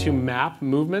allows you to map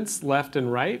movements left and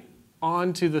right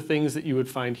onto the things that you would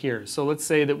find here. So let's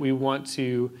say that we want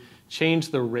to change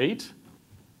the rate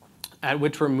at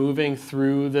which we're moving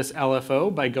through this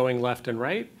LFO by going left and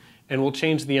right, and we'll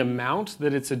change the amount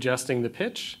that it's adjusting the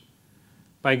pitch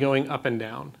by going up and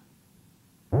down.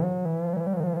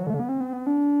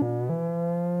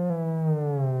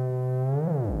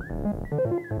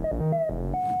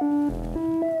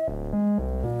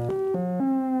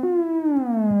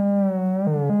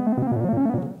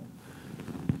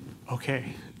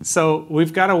 Okay, so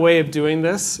we've got a way of doing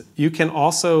this. You can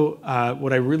also,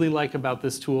 what I really like about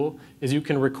this tool is you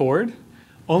can record.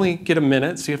 Only get a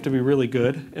minute, so you have to be really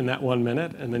good in that 1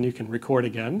 minute, and then you can record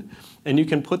again. And you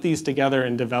can put these together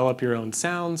and develop your own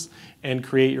sounds and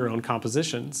create your own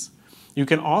compositions. You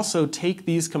can also take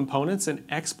these components and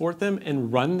export them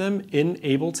and run them in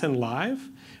Ableton Live,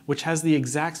 which has the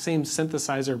exact same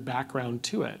synthesizer background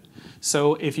to it.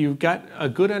 So if you've got a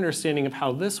good understanding of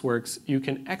how this works, you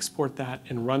can export that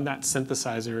and run that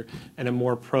synthesizer in a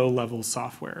more pro-level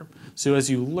software. So as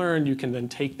you learn, you can then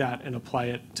take that and apply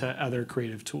it to other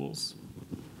creative tools.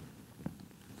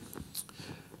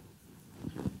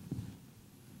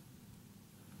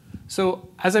 So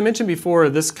as I mentioned before,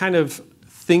 this kind of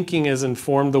thinking has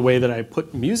informed the way that I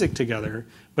put music together,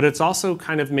 but it's also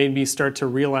kind of made me start to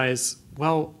realize,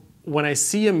 well, when I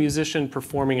see a musician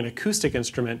performing an acoustic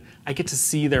instrument, I get to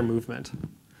see their movement.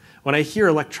 When I hear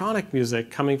electronic music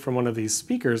coming from one of these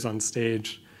speakers on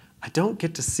stage, I don't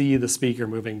get to see the speaker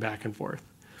moving back and forth.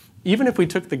 Even if we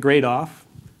took the grate off,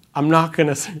 I'm not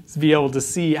going to be able to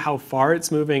see how far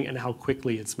it's moving and how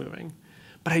quickly it's moving.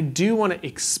 But I do want to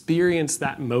experience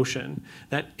that motion,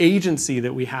 that agency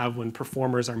that we have when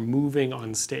performers are moving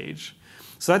on stage.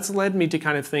 So that's led me to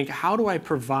kind of think, how do I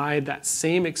provide that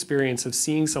same experience of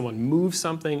seeing someone move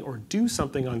something or do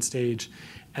something on stage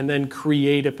and then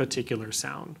create a particular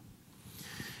sound?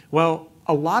 Well,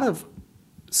 a lot of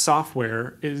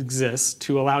software exists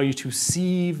to allow you to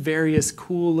see various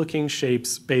cool looking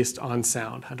shapes based on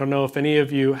sound. I don't know if any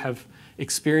of you have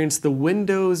experienced the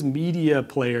Windows Media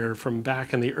Player from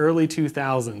back in the early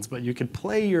 2000s, but you could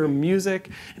play your music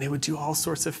and it would do all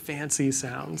sorts of fancy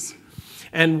sounds.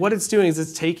 And what it's doing is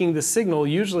it's taking the signal,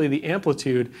 usually the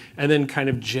amplitude, and then kind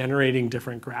of generating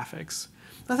different graphics.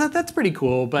 Now that's pretty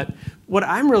cool, but what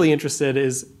I'm really interested in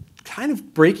is kind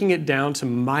of breaking it down to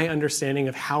my understanding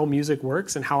of how music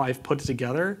works and how I've put it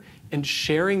together, and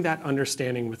sharing that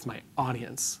understanding with my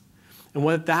audience. And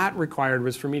what that required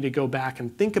was for me to go back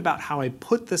and think about how I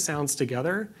put the sounds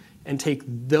together and take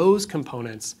those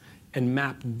components and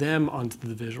map them onto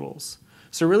the visuals.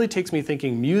 So it really takes me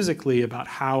thinking musically about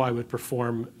how I would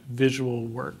perform visual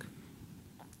work.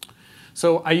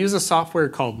 So I use a software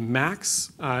called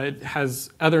Max. It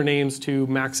has other names too,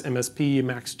 Max MSP,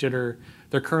 Max Jitter.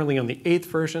 They're currently on the 8th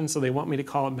version, so they want me to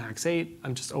call it Max 8.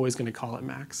 I'm just always going to call it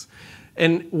Max.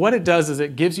 And what it does is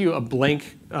it gives you a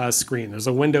blank screen. There's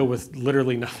a window with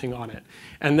literally nothing on it.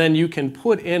 And then you can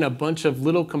put in a bunch of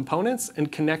little components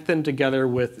and connect them together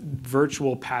with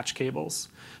virtual patch cables.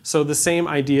 So the same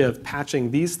idea of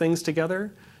patching these things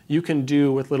together, you can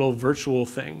do with little virtual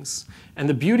things. And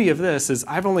the beauty of this is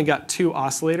I've only got 2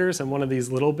 oscillators and one of these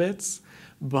little bits,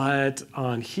 but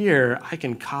on here I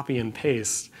can copy and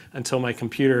paste until my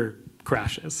computer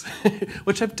crashes,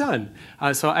 which I've done.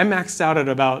 So I maxed out at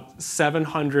about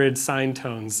 700 sine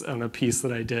tones on a piece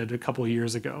that I did a couple of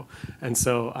years ago. And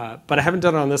so, but I haven't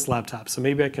done it on this laptop, so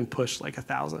maybe I can push like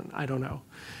 1,000, I don't know.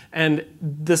 And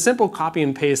the simple copy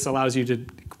and paste allows you to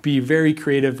be very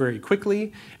creative very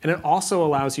quickly, and it also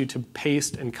allows you to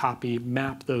paste and copy,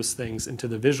 map those things into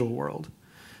the visual world.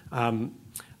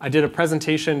 I did a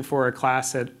presentation for a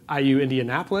class at IU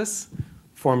Indianapolis,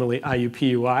 formerly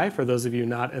IUPUI, for those of you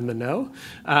not in the know.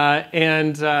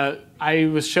 I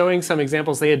was showing some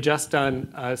examples. They had just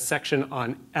done a section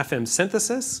on FM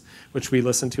synthesis, which we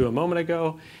listened to a moment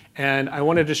ago. And I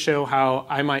wanted to show how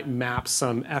I might map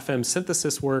some FM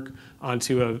synthesis work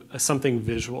onto something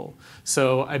visual.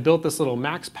 So I built this little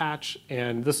Max patch,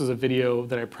 and this was a video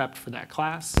that I prepped for that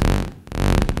class.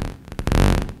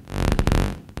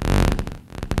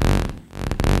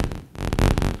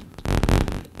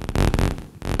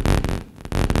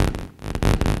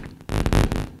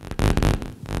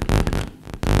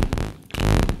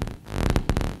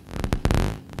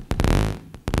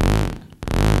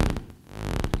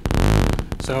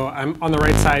 So I'm on the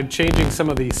right side changing some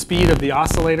of the speed of the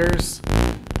oscillators.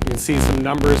 You can see some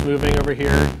numbers moving over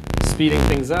here, speeding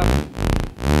things up.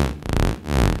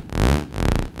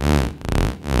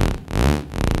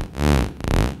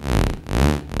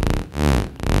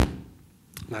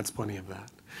 That's plenty of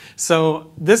that.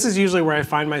 So this is usually where I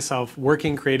find myself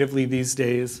working creatively these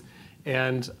days.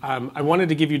 And I wanted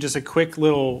to give you just a quick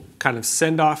little kind of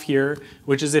send-off here,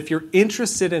 which is if you're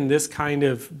interested in this kind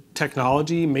of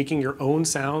technology, making your own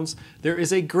sounds, there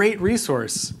is a great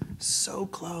resource, so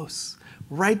close,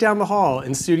 right down the hall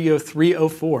in Studio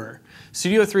 304.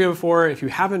 Studio 304, if you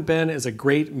haven't been, is a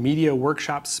great media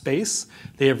workshop space.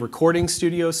 They have recording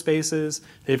studio spaces.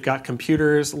 They've got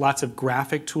computers, lots of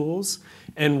graphic tools.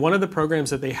 And one of the programs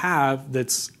that they have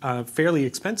that's fairly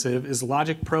expensive is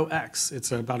Logic Pro X.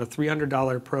 It's about a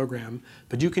 $300 program,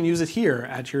 but you can use it here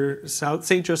at your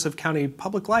St. Joseph County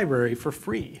Public Library for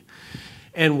free.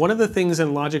 And one of the things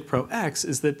in Logic Pro X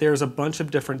is that there's a bunch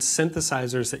of different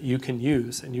synthesizers that you can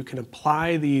use, and you can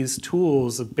apply these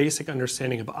tools of basic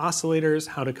understanding of oscillators,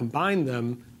 how to combine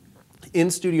them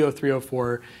in Studio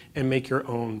 304 and make your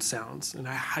own sounds. And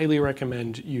I highly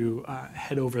recommend you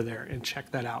head over there and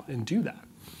check that out and do that.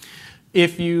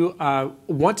 If you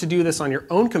want to do this on your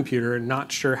own computer and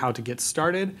not sure how to get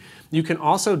started, you can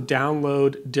also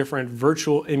download different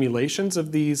virtual emulations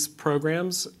of these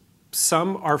programs.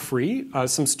 Some are free.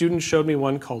 Some students showed me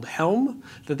one called Helm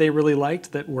that they really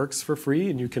liked that works for free,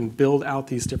 and you can build out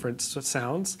these different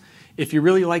sounds. If you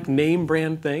really like name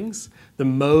brand things, the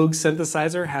Moog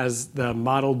synthesizer has the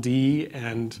Model D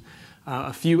and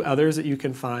a few others that you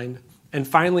can find. And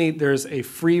finally, there's a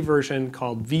free version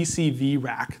called VCV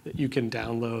Rack that you can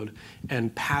download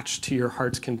and patch to your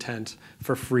heart's content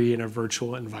for free in a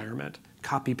virtual environment.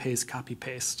 Copy,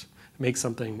 paste, make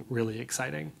something really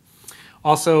exciting.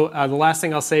 Also, the last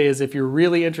thing I'll say is if you're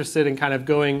really interested in kind of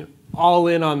going all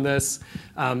in on this,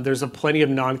 there's plenty of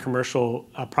non-commercial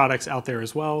products out there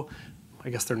as well. I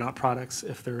guess they're not products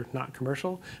if they're not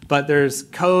commercial, but there's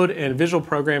code and visual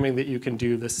programming that you can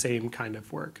do the same kind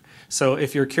of work. So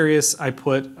if you're curious, I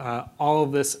put all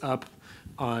of this up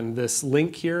on this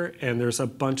link here, and there's a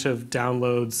bunch of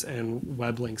downloads and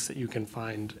web links that you can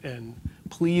find. And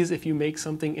please, if you make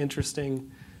something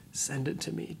interesting, send it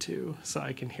to me too, so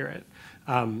I can hear it.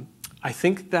 I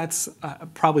think that's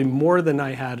probably more than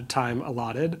I had time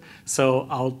allotted, so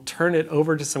I'll turn it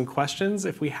over to some questions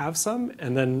if we have some,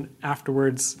 and then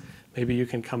afterwards, maybe you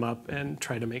can come up and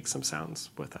try to make some sounds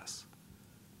with us.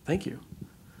 Thank you.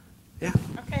 Yeah.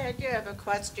 Okay, I do have a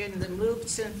question. The Moog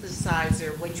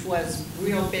synthesizer, which was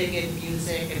real big in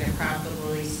music and it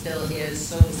probably still is,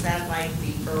 so is that like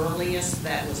the earliest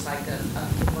that was like a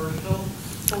commercial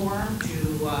form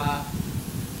to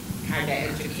kind of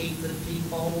educate the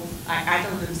people? I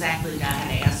don't exactly know how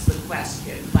to ask the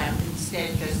question, but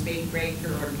instead just being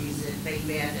regular music, they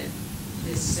added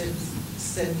this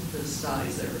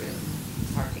synthesizer, and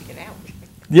it's hard to get out.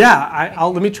 Yeah,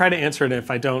 let me try to answer it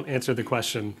if I don't answer the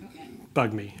question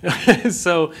bug me.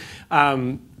 So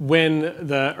when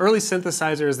the early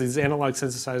synthesizers, these analog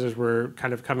synthesizers were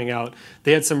kind of coming out,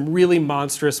 they had some really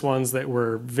monstrous ones that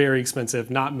were very expensive,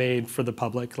 not made for the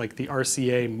public, like the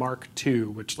RCA Mark II,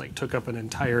 which like took up an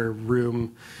entire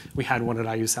room. We had one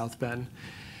at IU South Bend.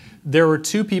 There were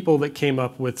two people that came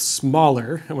up with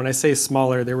smaller, and when I say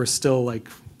smaller, they were still like,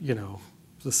 you know,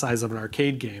 the size of an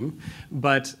arcade game.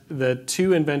 But the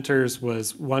two inventors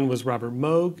one was Robert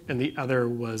Moog and the other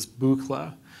was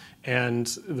Buchla. And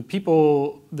the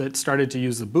people that started to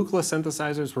use the Buchla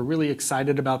synthesizers were really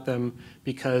excited about them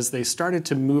because they started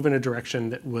to move in a direction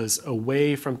that was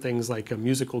away from things like a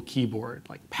musical keyboard,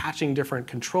 like patching different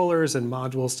controllers and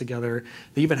modules together.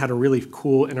 They even had a really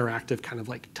cool interactive kind of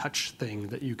like touch thing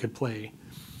that you could play.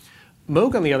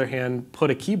 Moog, on the other hand, put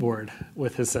a keyboard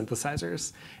with his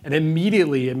synthesizers, and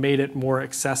immediately it made it more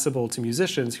accessible to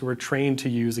musicians who were trained to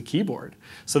use a keyboard.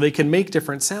 So they can make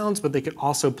different sounds, but they could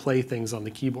also play things on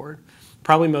the keyboard.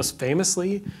 Probably most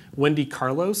famously, Wendy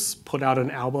Carlos put out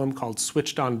an album called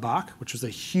Switched on Bach, which was a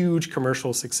huge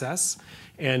commercial success,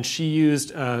 and she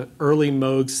used an early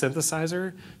Moog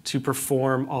synthesizer to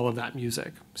perform all of that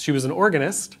music. She was an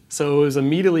organist, so it was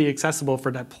immediately accessible for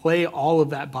her to play all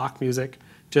of that Bach music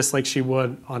just like she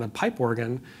would on a pipe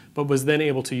organ, but was then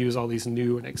able to use all these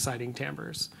new and exciting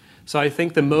timbres. So I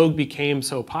think the Moog became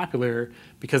so popular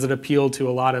because it appealed to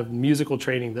a lot of musical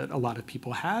training that a lot of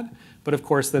people had, but of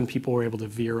course then people were able to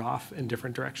veer off in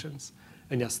different directions.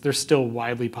 And yes, they're still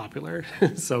widely popular,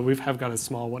 so we have got a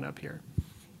small one up here.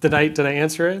 Did I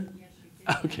answer it? Yes, you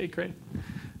did. Okay, great.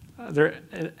 Are there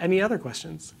any other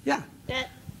questions? Yeah. That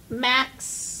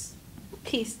Max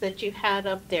piece that you had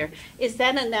up there, is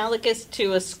that analogous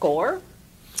to a score?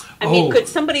 I mean, could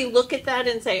somebody look at that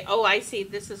and say, oh, I see,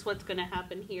 this is what's going to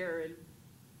happen here?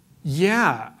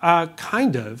 Yeah,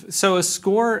 kind of. So a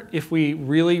score, if we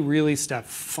really, really step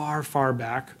far, far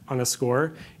back on a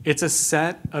score, it's a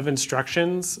set of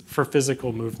instructions for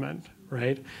physical movement,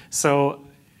 right? So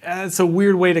it's a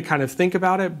weird way to kind of think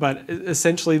about it, but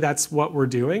essentially that's what we're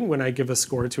doing when I give a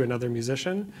score to another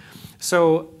musician.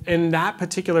 So in that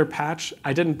particular patch,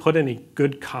 I didn't put any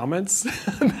good comments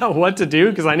about what to do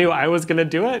because I knew I was going to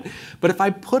do it. But if I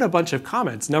put a bunch of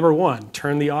comments, number 1,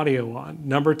 turn the audio on.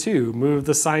 Number 2, move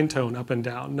the sine tone up and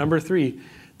down. Number 3,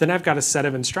 then I've got a set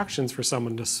of instructions for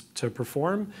someone to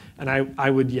perform. And I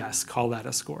would, yes, call that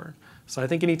a score. So I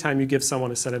think anytime you give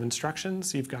someone a set of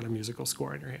instructions, you've got a musical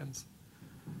score in your hands.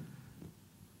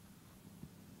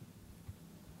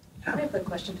 I have a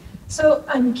question. So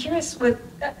I'm curious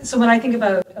so when I think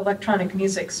about electronic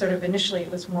music, sort of initially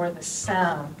it was more the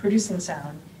sound, producing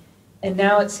sound, and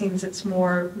now it seems it's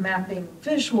more mapping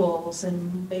visuals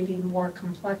and maybe more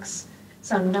complex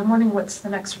sound. And I'm wondering what's the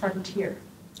next frontier?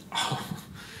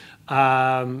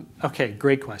 Okay,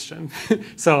 great question.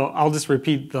 So I'll just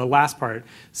repeat the last part.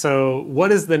 So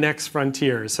what is the next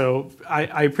frontier? So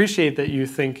I appreciate that you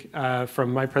think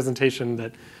from my presentation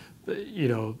that you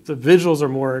know, the visuals are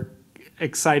more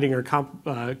exciting or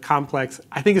complex.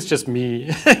 I think it's just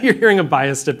me. You're hearing a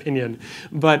biased opinion.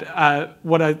 But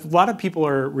what a lot of people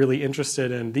are really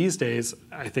interested in these days,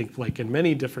 I think like in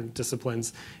many different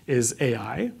disciplines, is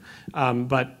AI,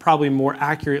 but probably more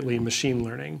accurately machine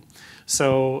learning.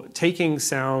 So taking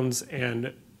sounds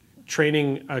and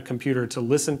training a computer to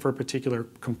listen for particular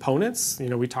components. You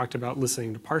know, we talked about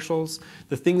listening to partials,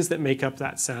 the things that make up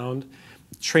that sound,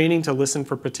 training to listen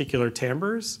for particular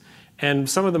timbres, and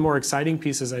some of the more exciting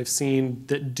pieces I've seen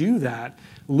that do that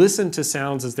listen to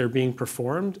sounds as they're being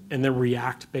performed and then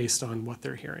react based on what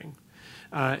they're hearing.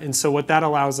 And so what that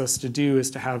allows us to do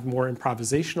is to have more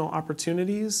improvisational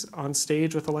opportunities on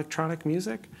stage with electronic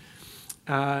music.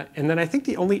 And then I think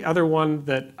the only other one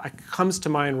that comes to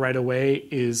mind right away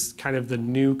is kind of the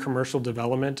new commercial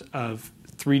development of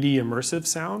 3D immersive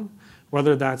sound,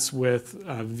 whether that's with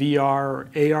VR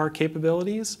or AR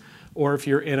capabilities, or if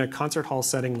you're in a concert hall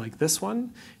setting like this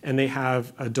one, and they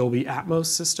have a Dolby Atmos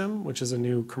system, which is a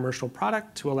new commercial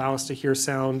product to allow us to hear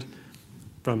sound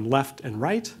from left and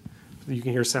right. You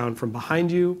can hear sound from behind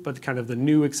you, but kind of the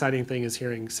new exciting thing is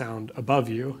hearing sound above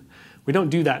you. We don't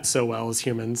do that so well as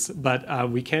humans, but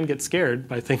we can get scared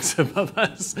by things above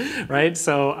us, right?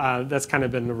 So that's kind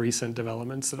of been the recent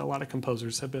developments that a lot of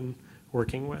composers have been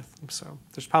working with. So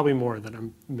there's probably more that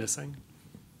I'm missing.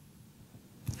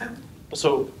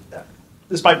 So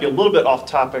this might be a little bit off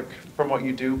topic from what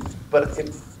you do, but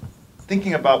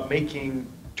thinking about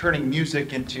turning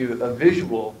music into a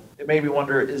visual, it made me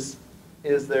wonder, is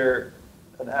there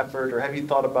an effort, or have you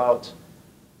thought about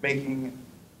making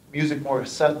music more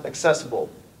accessible,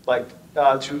 like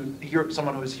to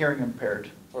someone who is hearing impaired,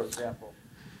 for example?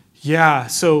 Yeah,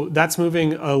 so that's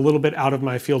moving a little bit out of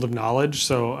my field of knowledge,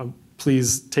 so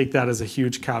please take that as a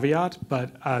huge caveat.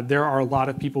 But there are a lot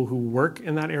of people who work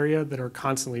in that area that are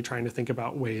constantly trying to think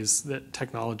about ways that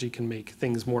technology can make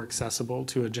things more accessible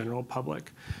to a general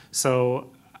public.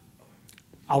 So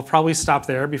I'll probably stop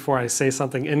there before I say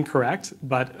something incorrect,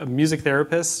 but music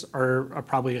therapists are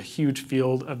probably a huge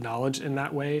field of knowledge in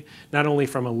that way, not only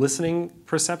from a listening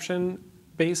perception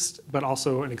based, but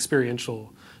also an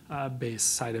experiential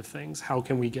based side of things. How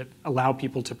can we allow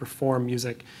people to perform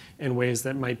music in ways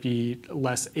that might be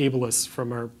less ableist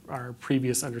from our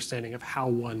previous understanding of how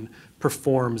one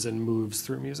performs and moves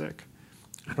through music?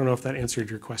 I don't know if that answered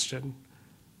your question.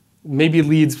 Maybe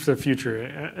leads to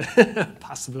future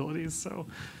possibilities. So,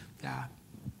 yeah.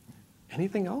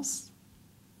 Anything else?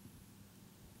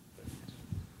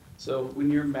 So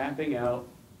when you're mapping out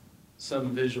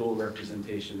some visual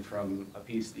representation from a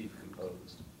piece that you've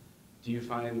composed, do you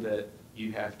find that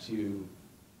you have to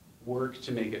work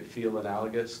to make it feel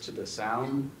analogous to the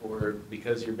sound, or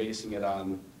because you're basing it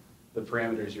on the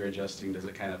parameters you're adjusting, does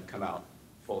it kind of come out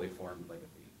fully formed like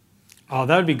a beat? Oh,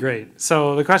 that would be great.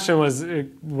 So the question was,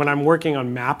 when I'm working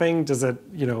on mapping, does it,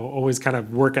 always kind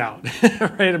of work out,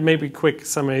 right? Maybe quick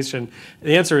summation.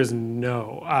 The answer is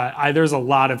no. There's a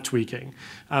lot of tweaking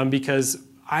because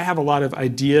I have a lot of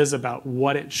ideas about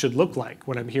what it should look like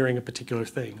when I'm hearing a particular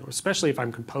thing, especially if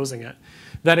I'm composing it.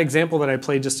 That example that I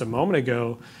played just a moment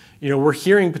ago, we're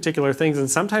hearing particular things, and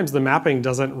sometimes the mapping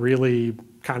doesn't really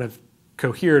kind of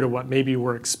cohere to what maybe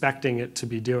we're expecting it to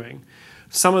be doing.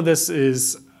 Some of this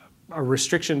is a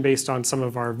restriction based on some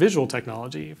of our visual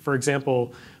technology. For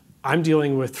example, I'm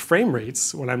dealing with frame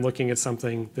rates when I'm looking at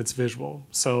something that's visual.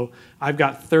 So I've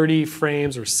got 30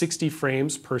 frames or 60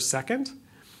 frames per second,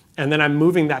 and then I'm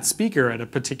moving that speaker at a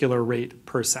particular rate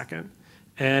per second.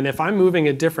 And if I'm moving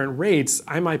at different rates,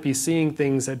 I might be seeing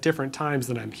things at different times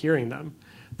than I'm hearing them.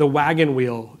 The wagon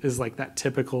wheel is like that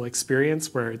typical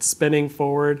experience where it's spinning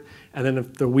forward, and then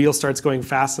if the wheel starts going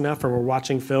fast enough and we're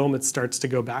watching film, it starts to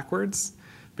go backwards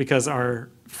because our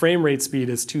frame rate speed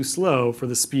is too slow for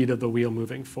the speed of the wheel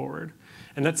moving forward.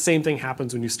 And that same thing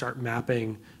happens when you start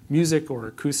mapping music or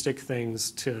acoustic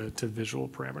things to visual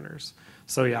parameters.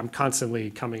 So yeah, I'm constantly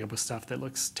coming up with stuff that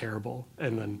looks terrible,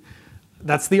 and then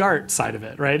that's the art side of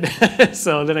it, right?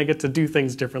 So then I get to do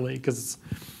things differently because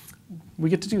we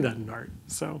get to do that in art.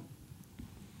 So,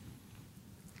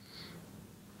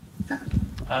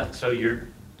 so you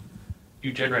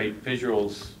generate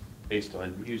visuals based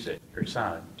on music or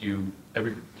sound. Do you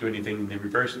ever do anything in the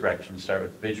reverse direction? Start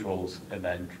with visuals and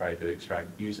then try to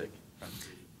extract music?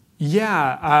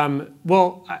 Yeah.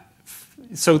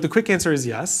 So the quick answer is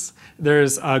yes.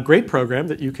 There's a great program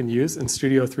that you can use in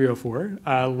Studio 304.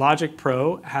 Logic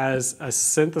Pro has a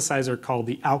synthesizer called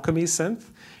the Alchemy Synth.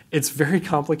 It's very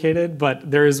complicated,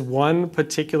 but there is one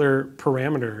particular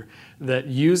parameter that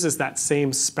uses that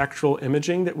same spectral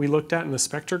imaging that we looked at in the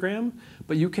spectrogram,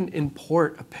 but you can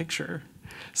import a picture.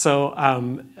 So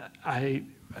I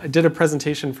did a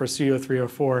presentation for Studio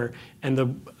 304, and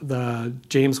the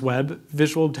James Webb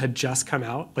visual had just come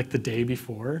out like the day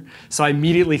before. So I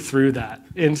immediately threw that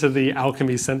into the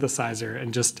Alchemy synthesizer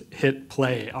and just hit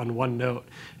play on one note.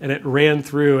 And it ran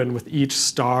through, and with each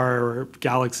star or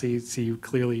galaxy, so you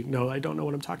clearly know I don't know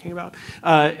what I'm talking about,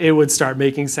 it would start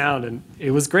making sound, and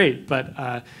it was great.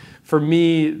 But for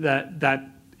me, that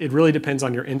it really depends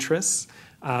on your interests.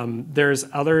 There's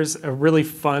others. A really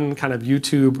fun kind of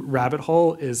YouTube rabbit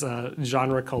hole is a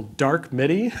genre called dark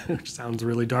MIDI, which sounds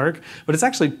really dark, but it's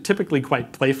actually typically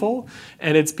quite playful.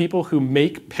 And it's people who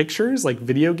make pictures, like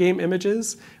video game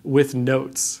images, with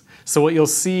notes. So what you'll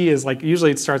see is, like,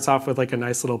 usually it starts off with like a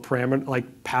nice little parameter,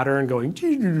 like pattern going,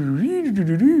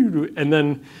 and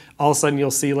then all of a sudden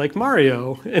you'll see like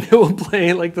Mario, and it will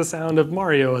play like the sound of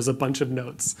Mario as a bunch of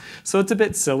notes. So it's a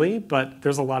bit silly, but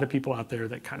there's a lot of people out there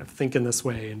that kind of think in this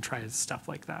way and try stuff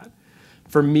like that.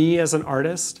 For me as an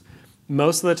artist,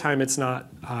 most of the time it's not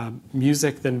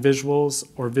music then visuals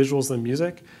or visuals then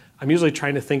music. I'm usually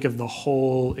trying to think of the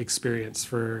whole experience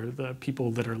for the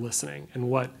people that are listening, and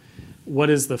what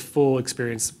is the full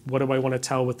experience? What do I want to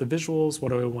tell with the visuals? What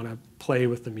do I want to play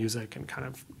with the music, and kind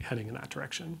of heading in that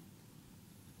direction.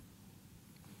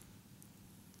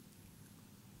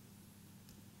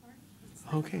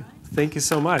 Okay, thank you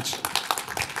so much.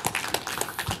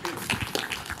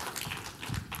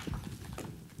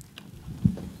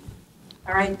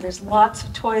 All right, there's lots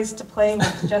of toys to play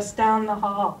with just down the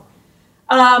hall.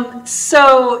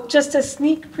 So just a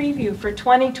sneak preview for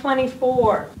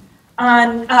 2024.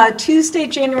 On Tuesday,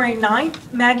 January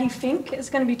 9th, Maggie Fink is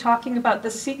going to be talking about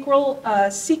the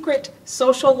secret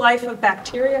social life of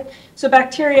bacteria. So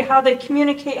bacteria, how they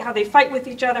communicate, how they fight with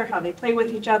each other, how they play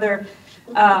with each other.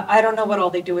 I don't know what all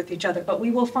they do with each other, but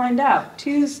we will find out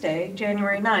Tuesday,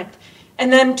 January 9th.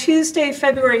 And then Tuesday,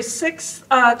 February 6th,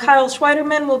 Kyle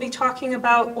Schweiderman will be talking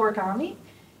about origami.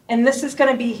 And this is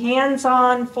going to be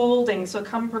hands-on folding, so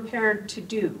come prepared to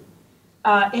do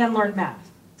and learn math.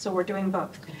 So we're doing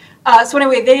both. So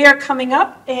anyway, they are coming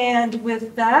up, and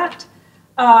with that,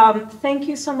 thank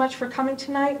you so much for coming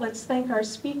tonight. Let's thank our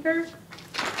speaker.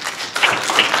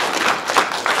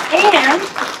 And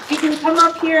you can come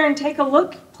up here and take a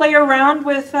look, play around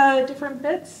with different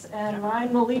bits, and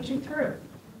Ryan will lead you through.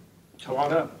 Come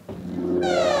on up.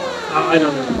 I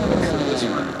don't know. This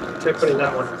one. Try putting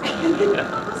that one.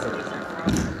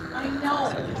 I know.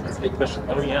 Big question.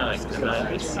 Oh yeah, it's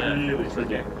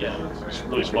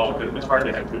really small because it's hard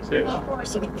to have good fish.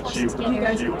 So you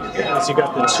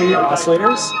got the two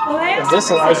oscillators, and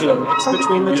this allows you to mix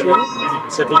between the two.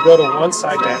 So if you go to one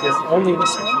side and hear only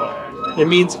this one, it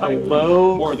means a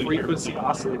low frequency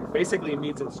oscillator. Basically, it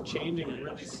means it's changing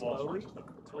really slowly to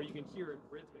where you can hear it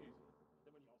rhythmically.